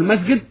خارجه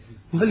المسجد،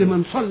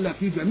 ولمن صلى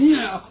في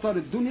جميع اقطار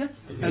الدنيا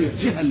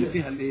الجهة اللي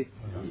فيها الايه؟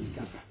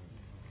 الكعبة.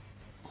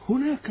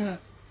 هناك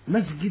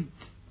مسجد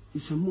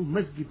يسموه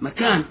مسجد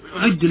مكان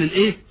عد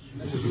للايه؟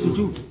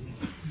 السجود،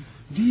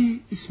 دي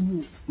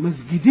اسمه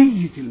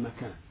مسجدية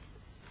المكان.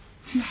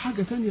 في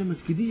حاجة تانية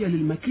مسجدية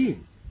للمكان،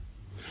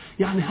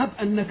 يعني هب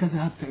أنك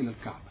ذهبت إلى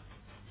الكعبة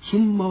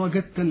ثم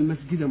وجدت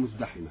المسجد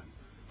مزدحما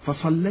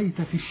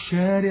فصليت في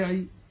الشارع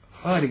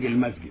خارج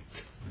المسجد.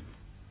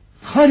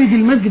 خارج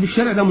المسجد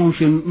الشارع ده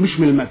مش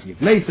من المسجد،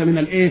 ليس من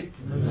الايه؟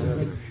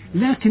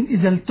 لكن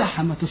إذا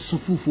التحمت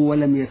الصفوف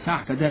ولم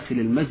يسعك داخل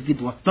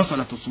المسجد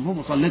واتصلت الصفوف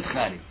وصليت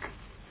خارج.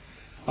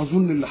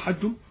 أظن اللي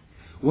حجوا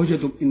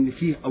وجدوا إن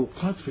فيه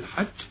أوقات في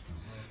الحج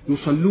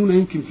يصلون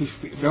يمكن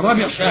في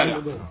رابع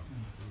شارع،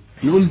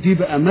 نقول دي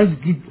بقى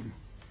مسجد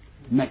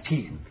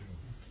مكين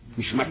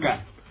مش مكان.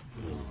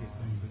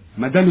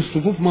 ما دام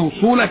الصفوف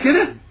موصولة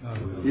كده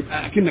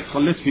يبقى أكنك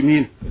صليت في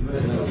مين؟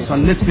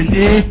 صليت في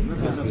الإيه؟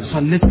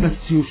 صليت،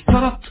 بس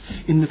يشترط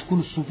إن تكون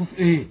الصفوف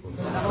إيه؟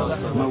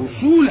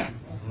 موصولة.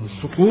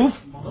 الصفوف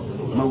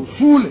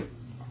موصولة.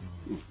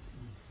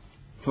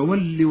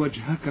 فول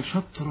وجهك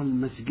شطر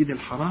المسجد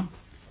الحرام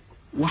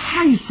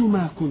وحيث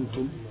ما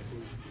كنتم،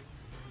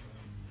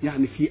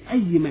 يعني في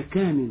أي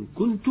مكان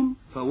كنتم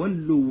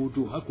فولوا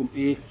وجوهكم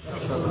إيه؟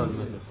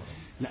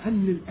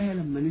 لأن الآية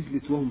لما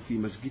نزلت وهم في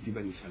مسجد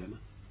بني سلمة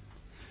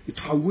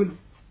يتحولوا،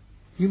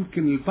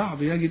 يمكن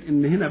البعض يجد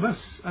إن هنا بس،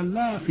 قال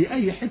لا في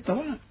أي حتة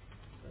ولا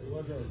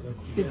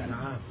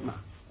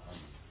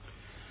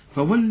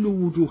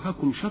فولوا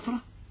وجوهكم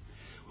شطرة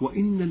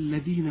وإن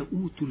الذين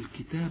أوتوا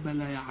الكتاب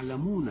لا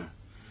يعلمون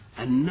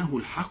أنه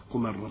الحق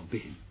من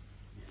ربهم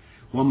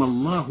وما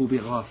الله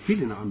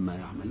بغافل عما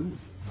يعملون.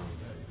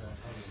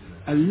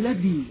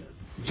 الذي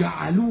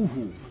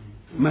جعلوه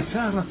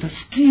مسار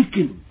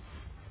تشكيك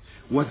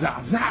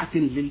وزعزعة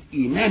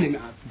للإيمان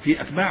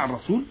في أتباع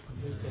الرسول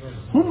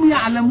هم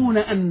يعلمون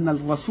أن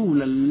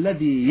الرسول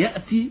الذي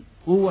يأتي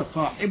هو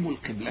صاحب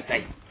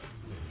القبلتين.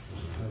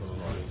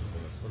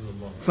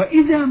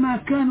 فإذا ما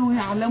كانوا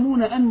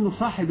يعلمون أنه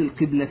صاحب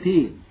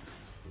القبلتين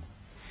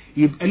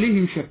يبقى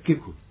ليه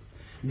يشككوا؟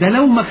 ده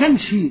لو ما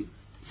كانش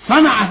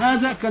صنع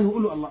هذا كانوا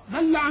يقولوا الله ده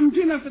اللي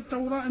عندنا في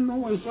التوراة أنه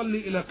هو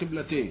يصلي إلى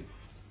قبلتين.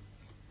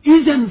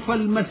 إذن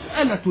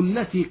فالمسألة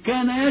التي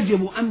كان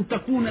يجب أن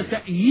تكون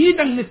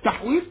تأييدا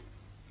للتحويل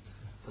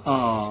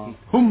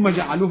هم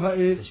جعلوها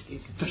إيه؟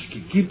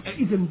 تشكيك. يبقى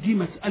إذن دي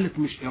مسألة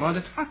مش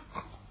إرادة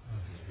حق،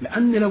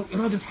 لأن لو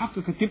إرادة حق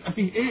كانت تبقى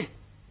فيه إيه؟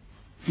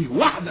 فيه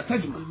واحدة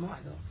تجمع،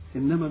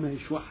 إنما ما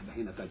هيش واحدة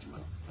هنا تجمع.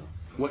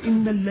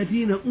 وإن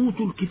الذين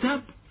أوتوا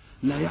الكتاب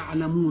لا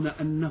يعلمون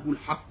أنه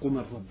الحق من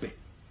ربه،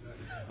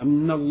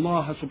 أن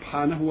الله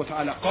سبحانه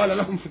وتعالى قال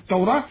لهم في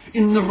التوراة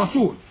إن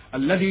الرسول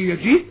الذي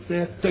يجيء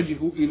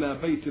سيتجه إلى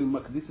بيت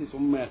المقدس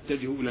ثم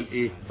يتجه إلى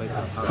الإيه؟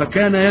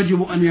 فكان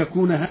يجب أن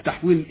يكون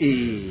تحويل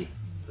إيه؟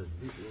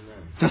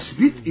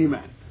 تثبيت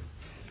إيمان،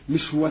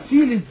 مش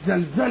وسيلة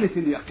زلزلة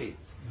اليقين.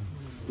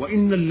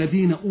 وإن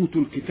الذين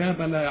أوتوا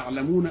الكتاب لا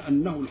يعلمون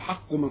أنه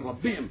الحق من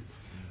ربهم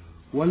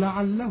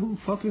ولعلهم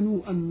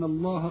فطنوا أن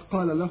الله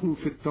قال لهم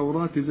في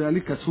التوراة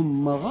ذلك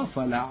ثم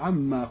غفل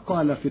عما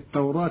قال في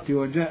التوراة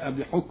وجاء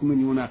بحكم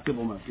يناقض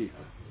ما فيها.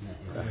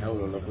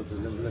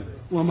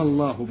 وما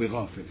الله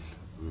بغافل،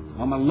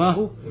 وما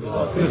الله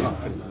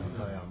بغافل.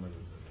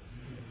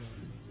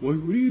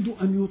 ويريد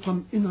أن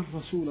يطمئن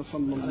الرسول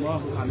صلى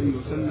الله عليه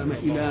وسلم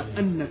إلى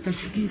أن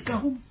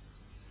تشكيكهم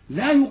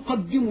لا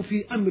يقدم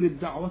في أمر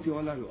الدعوة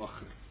ولا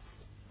يؤخر،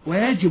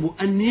 ويجب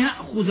أن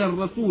يأخذ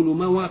الرسول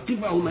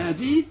مواقفهم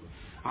هذه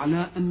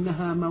على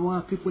أنها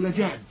مواقف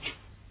لجاج،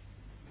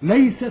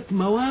 ليست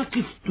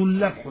مواقف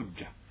طلاب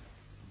حجة،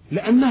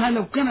 لأنها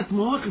لو كانت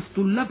مواقف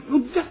طلاب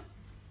حجة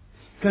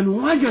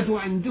كانوا وجدوا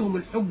عندهم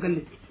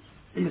الحجة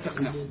اللي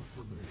تقنعهم.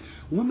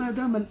 وما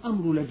دام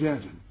الأمر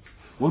لجاجا،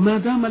 وما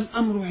دام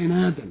الأمر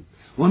عنادا،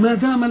 وما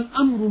دام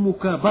الأمر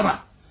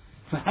مكابرة،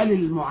 فهل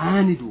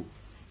المعاند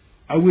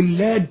أو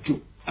اللاج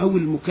أو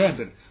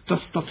المكابر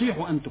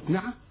تستطيع أن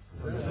تقنعه؟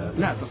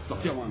 لا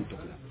تستطيع أن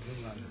تقنعه.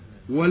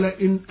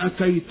 ولئن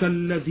أتيت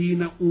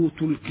الذين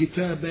أوتوا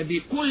الكتاب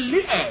بكل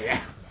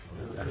آية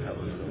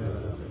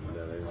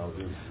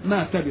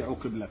ما تبعوا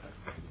قبلتك.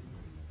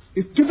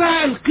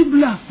 اتباع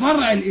القبلة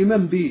فرع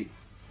الإيمان به،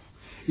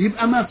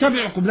 يبقى ما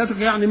تبعوا قبلتك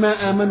يعني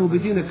ما آمنوا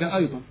بدينك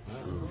أيضا،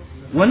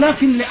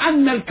 ولكن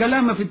لأن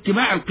الكلام في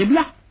اتباع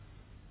القبلة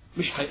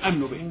مش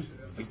هيأمنوا به،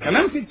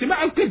 الكلام في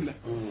اتباع القبلة.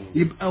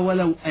 يبقى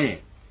ولو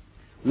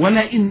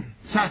ولئن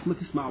ساعة ما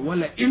تسمع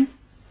ولئن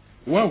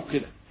واو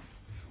كده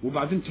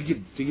وبعدين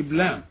تجيب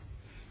لام،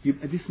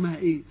 يبقى دي اسمها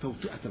ايه؟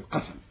 توطئة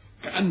القسم،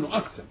 كأنه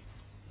أقسم،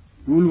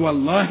 يقول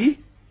والله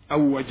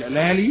أو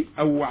وجلالي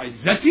أو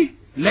وعزتي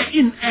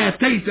لئن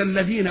آتيت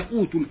الذين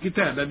أوتوا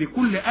الكتاب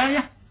بكل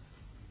آية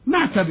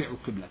ما تبعوا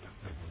قبلتك.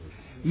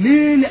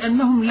 ليه؟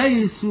 لأنهم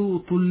ليسوا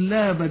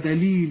طلاب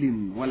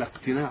دليل ولا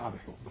اقتناع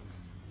بحكم،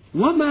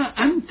 وما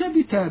أنت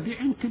بتابع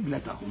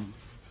قبلتهم.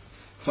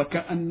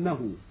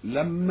 فكأنه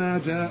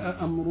لما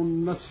جاء أمر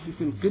النسخ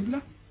في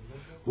القبلة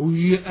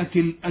هيئت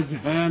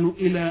الأذهان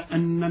إلى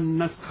أن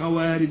النسخ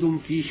وارد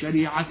في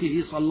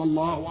شريعته صلى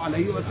الله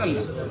عليه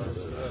وسلم،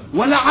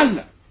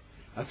 ولعل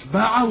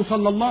أتباعه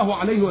صلى الله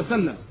عليه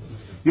وسلم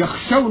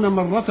يخشون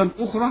مرة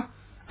أخرى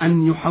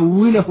أن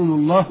يحولهم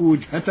الله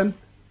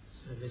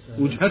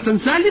وجهة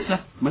ثالثة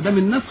ما دام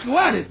النسخ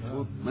وارد،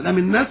 ما دام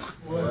النسخ،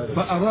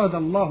 فأراد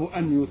الله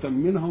أن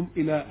يتمنهم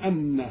إلى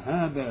أن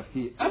هذا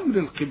في أمر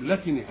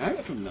القبلة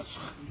نهاية النسخ،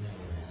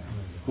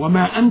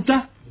 وما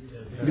أنت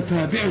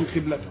بتابع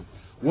قبلته،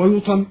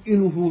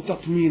 ويطمئنه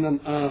تطمينا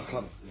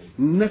آخر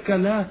إنك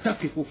لا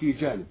تقف في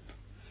جانب،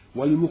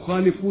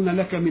 والمخالفون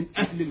لك من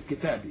أهل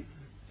الكتاب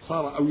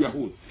صار أو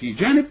يهود في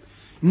جانب،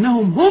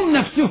 إنهم هم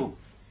نفسهم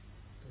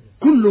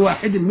كل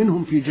واحد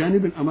منهم في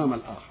جانب أمام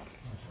الآخر،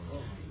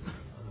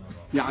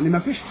 يعني ما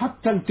فيش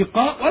حتى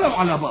التقاء ولو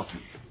على باطل.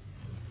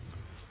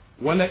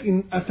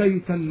 ولئن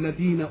أتيت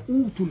الذين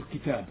أوتوا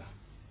الكتاب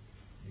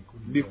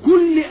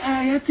بكل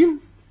آية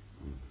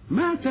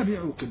ما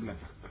تبعوا قبلتك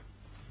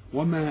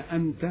وما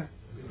أنت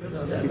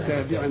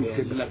بتابع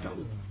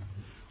قبلتهم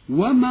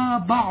وما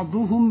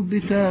بعضهم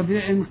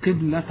بتابع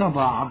قبلة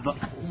بعض.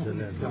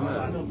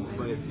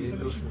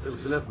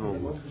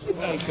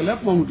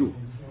 الخلاف موجود.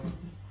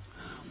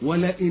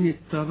 ولئن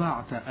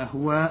اتبعت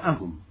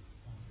أهواءهم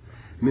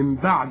من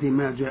بعد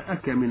ما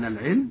جاءك من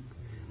العلم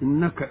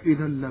إنك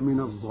إذا لمن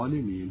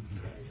الظالمين.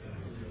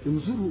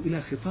 انظروا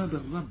إلى خطاب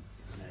الرب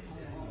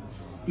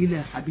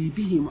إلى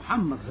حبيبه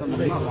محمد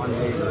صلى الله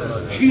عليه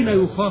وسلم حين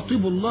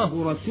يخاطب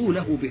الله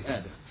رسوله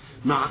بهذا،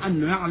 مع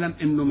أنه يعلم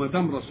أنه ما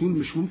دام رسول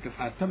مش ممكن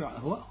هيتبع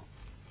أهواءه.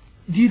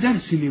 دي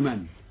درس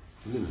لمن؟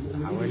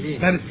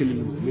 درس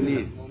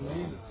للمؤمنين.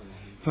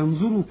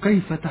 فانظروا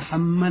كيف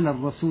تحمل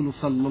الرسول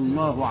صلى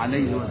الله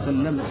عليه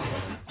وسلم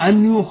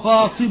أن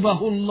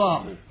يخاطبه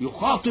الله،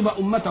 يخاطب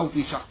أمته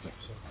في شخصه،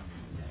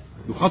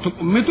 يخاطب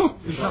أمته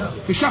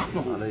في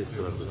شخصه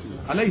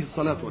عليه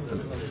الصلاة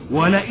والسلام.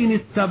 ولئن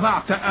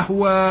اتبعت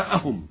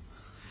أهواءهم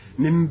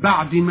من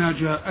بعد ما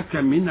جاءك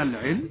من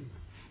العلم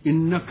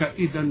إنك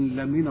إذا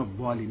لمن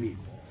الظالمين.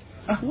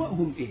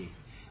 أهواءهم إيه؟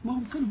 ما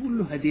هم كانوا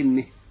بيقولوا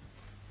هديني،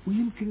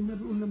 ويمكن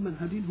النبي يقول لما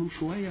نهدينهم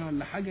شوية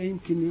ولا حاجة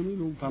يمكن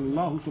يميلوا،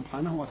 فالله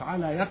سبحانه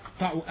وتعالى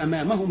يقطع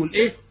أمامهم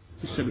الإيه؟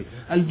 السبيل.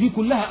 قال دي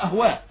كلها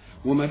أهواء،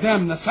 وما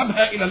دام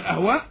نسبها إلى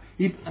الأهواء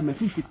يبقى ما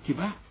فيش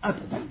اتباع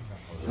أبدا،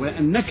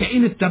 وأنك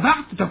إن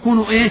اتبعت تكون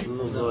إيه؟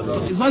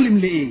 ظالم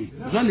لإيه؟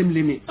 ظالم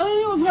لمين؟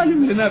 أيوة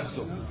ظالم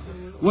لنفسه،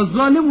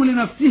 والظالم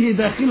لنفسه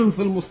داخل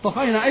في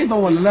المصطفين أيضا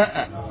ولا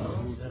لا؟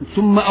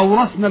 ثم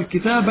أورثنا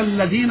الكتاب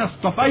الذين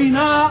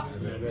اصطفينا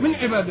من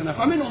عبادنا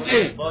فمنهم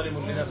إيه؟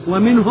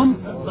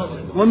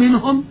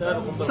 ومنهم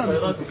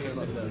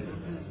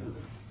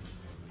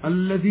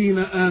الذين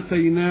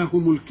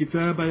آتيناهم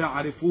الكتاب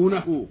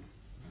يعرفونه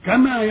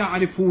كما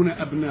يعرفون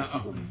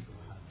أبناءهم.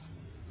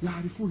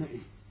 يعرفون إيه؟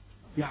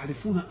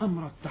 يعرفون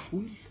أمر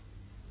التحويل،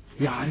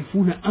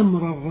 يعرفون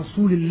أمر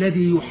الرسول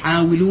الذي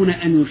يحاولون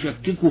أن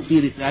يشككوا في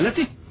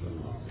رسالته.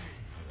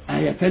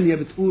 آية ثانية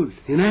بتقول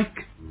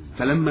هناك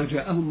فلما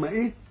جاءهم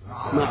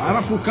ما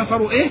عرفوا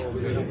كفروا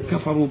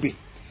كفروا به.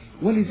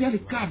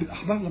 ولذلك كعب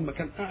الأحبار لما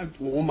كان قاعد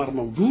وعمر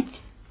موجود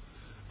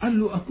قال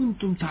له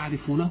أكنتم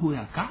تعرفونه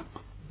يا كعب؟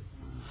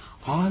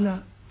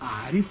 قال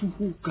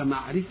أعرفه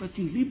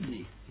كمعرفتي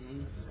لابني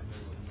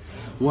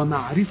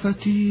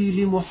ومعرفتي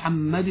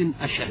لمحمد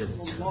أشد.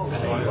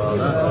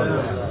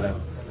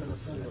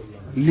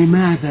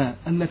 لماذا؟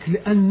 قال لك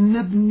لأن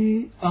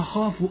ابني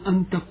أخاف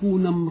أن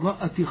تكون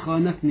امرأتي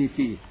خانتني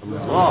فيه،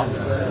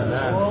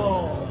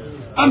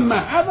 أما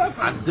هذا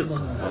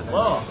فعدق.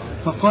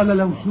 فقال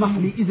لو اسمح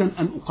لي إذن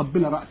أن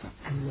أقبل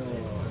رأسك،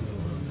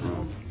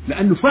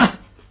 لأنه فهم،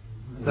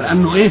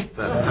 لأنه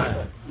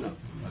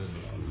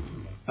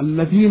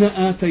الذين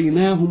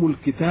آتيناهم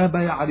الكتاب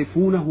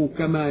يعرفونه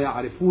كما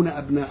يعرفون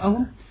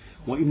أبناءهم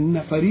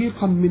وإن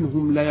فريقا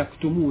منهم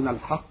ليكتمون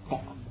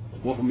الحق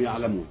وهم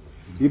يعلمون.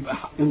 يبقى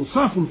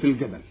إنصاف في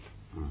الجدل،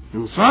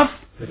 إنصاف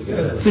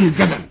في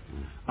الجدل.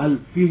 قال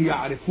فيه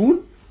يعرفون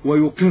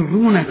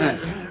ويقرون هذا،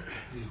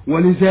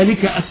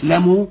 ولذلك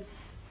أسلموا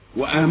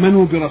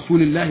وآمنوا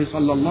برسول الله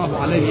صلى الله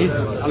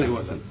عليه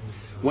وسلم.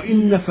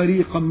 وإن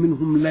فريقا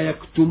منهم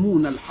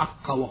ليكتمون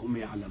الحق وهم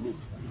يعلمون.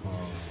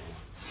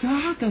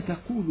 ساعة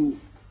تقول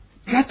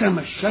كتم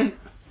الشيء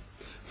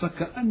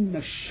فكأن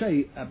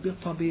الشيء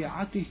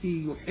بطبيعته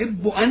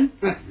يحب أن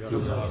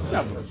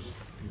يبرز،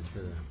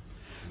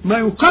 ما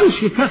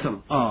يقالش كتم.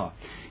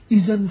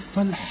 إذن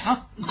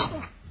فالحق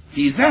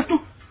في ذاته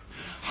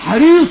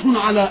حريص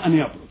على أن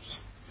يبرز،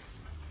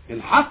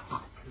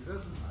 الحق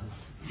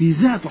في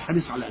ذاته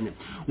حريص على أن يبرز.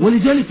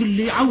 ولذلك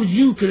اللي عاوز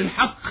ينكر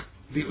الحق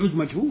بيعوز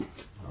مجهود،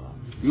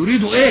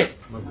 يريد إيه؟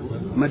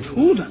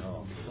 مجهودا.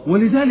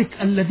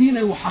 ولذلك الذين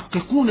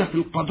يحققون في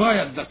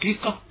القضايا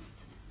الدقيقة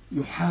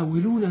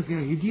يحاولون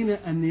جاهدين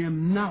أن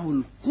يمنعوا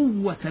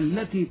القوة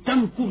التي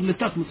تنكر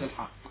لتطمس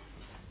الحق.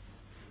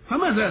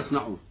 فماذا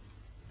يصنعون؟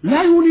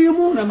 لا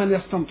يليمون من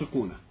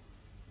يستنطقونه،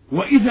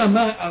 وإذا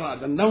ما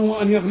أراد النوم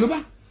أن يغلبه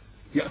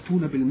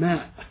يأتون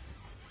بالماء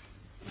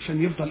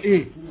عشان يفضل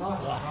إيه؟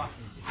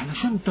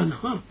 علشان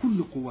تنهار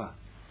كل قواه.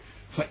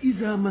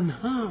 فإذا ما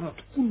انهارت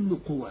كل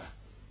قواه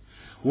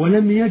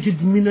ولم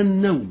يجد من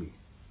النوم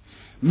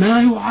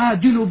ما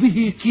يعادل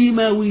به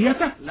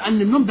كيماويته،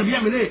 لأن النوم ده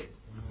بيعمل إيه؟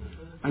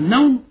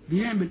 النوم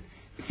بيعمل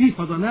فيه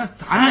فضلات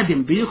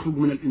عادم بيخرج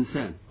من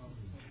الإنسان.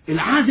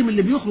 العادم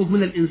اللي بيخرج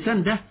من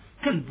الإنسان ده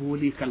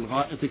كالبولي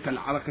كالغائط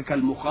كالعرق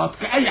كالمخاط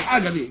كأي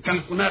حاجة دي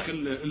كالخناق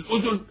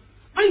الأذن،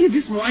 أي دي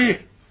اسمه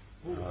إيه؟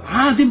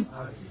 عادم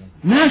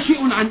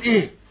ناشئ عن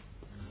إيه؟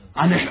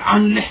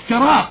 عن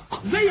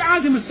الاحتراق، زي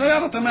عادم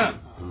السيارة تمام.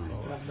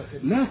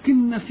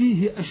 لكن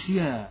فيه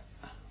أشياء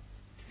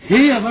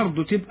هي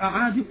برضو تبقى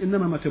عادم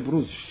إنما ما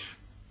تبرزش،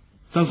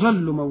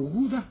 تظل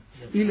موجودة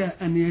إلى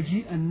أن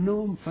يجيء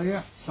النوم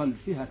فيحصل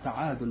فيها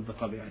تعادل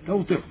بطبيعتها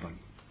وتفضل.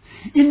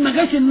 إن ما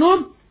جاش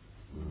النوم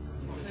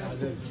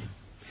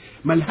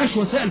ملهاش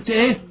وسائل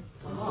إيه؟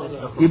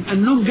 يبقى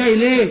النوم جاي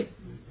ليه؟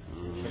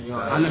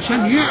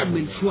 علشان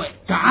يعمل شوية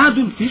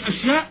تعادل في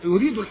أشياء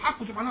يريد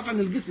الحق سبحانه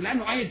وتعالى الجسم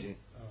لأنه عايزها.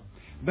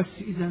 بس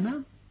إذا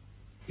نام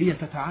هي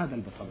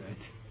تتعادل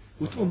بطبيعتها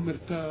وتقوم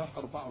مرتاح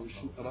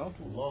 24 قراط.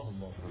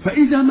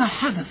 فإذا ما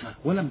حدث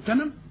ولم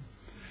تنم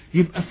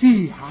يبقى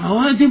فيه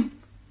عوادم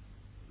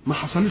ما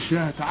حصلش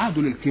لها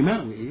تعادل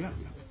الكيماوي إياه.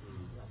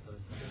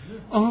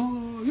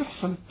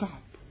 يحصل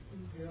التعب.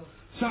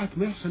 ساعة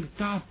ما يحصل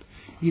التعب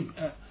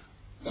يبقى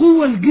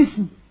قوة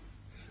الجسم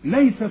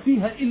ليس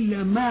فيها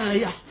إلا ما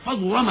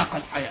يحفظ رمق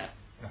الحياة.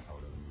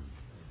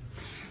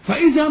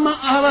 فإذا ما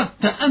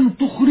أردت أن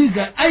تخرج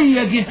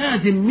أي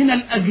جهاز من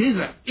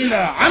الأجهزة إلى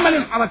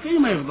عمل حركي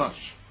ما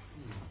يقدرش،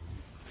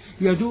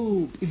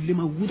 يدوب اللي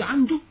موجود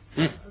عنده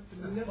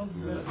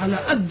على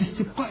قد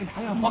استبقاء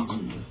الحياة فقط.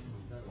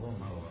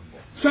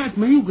 ساعة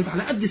ما يوجد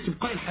على قد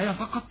استبقاء الحياة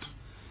فقط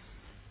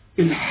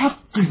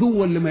الحق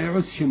هو اللي ما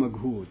يعوزش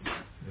مجهود.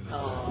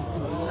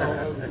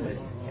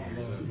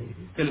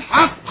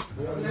 الحق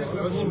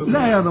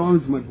لا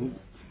يعوز مجهود،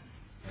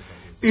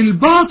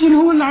 الباطل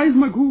هو اللي عايز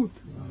مجهود،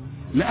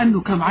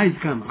 لأنه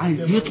عايز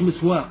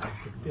يطمس واقع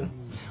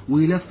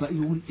ويلفق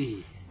يقول إيه،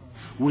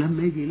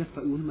 ولما يجي يلفق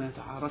يقول ما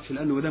يتعارضش،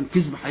 لأنه ما دام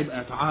كذب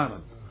هيبقى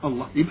يتعارض.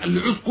 الله يبقى اللي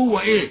يعوز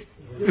قوة إيه؟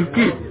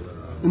 الكذب.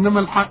 إنما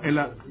الحق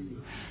لا،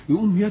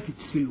 يقوم يجد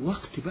في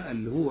الوقت بقى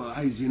اللي هو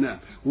عايز ينام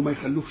وما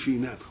يخلوهش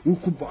ينام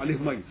ويكبوا عليه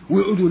ميه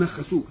ويقعدوا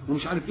ينخسوه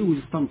ومش عارف ايه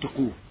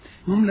ويستنطقوه.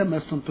 هم لما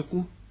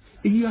يستنطقوه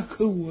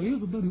اياك هو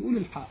يقدر يقول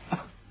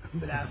الحق،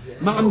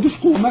 ما عندوش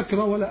قوه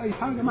مكره ولا اي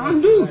حاجه، ما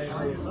عندوش.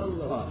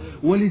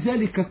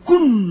 ولذلك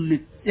كل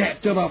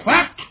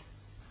اعترافات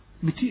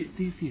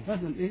بتأتي في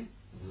هذا الايه؟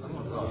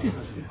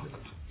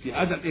 في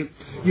هذا الايه؟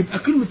 يبقى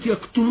كلمه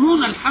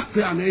يكتمون الحق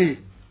يعني ايه؟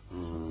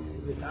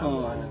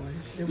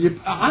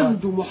 يبقى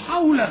عنده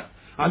محاوله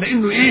على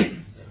انه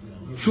ايه؟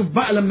 شوف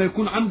بقى لما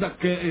يكون عندك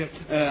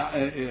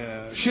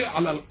شيء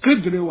على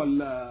القدر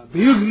ولا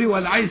بيغلي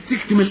ولا عايز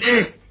تكتم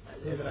الايه؟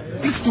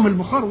 تكتم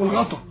البخار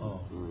والغطا.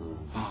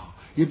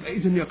 يبقى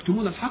اذا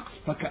يكتمون الحق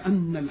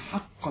فكأن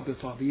الحق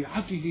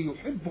بطبيعته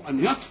يحب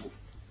ان يطفو،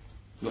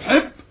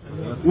 يحب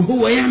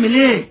وهو يعمل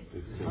ايه؟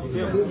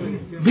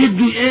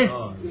 بده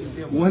ايه؟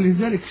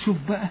 ولذلك شوف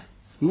بقى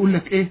يقول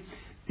لك ايه؟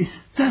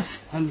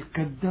 استسهل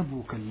كذاب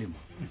وكلمه.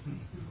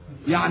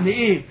 يعني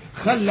ايه؟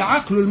 خلي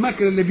عقله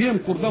الماكر اللي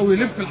بينكر ده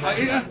ويلف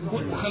الحقيقه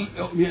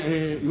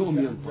يقوم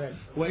ينطق.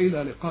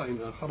 والى لقاء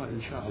اخر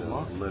ان شاء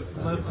الله.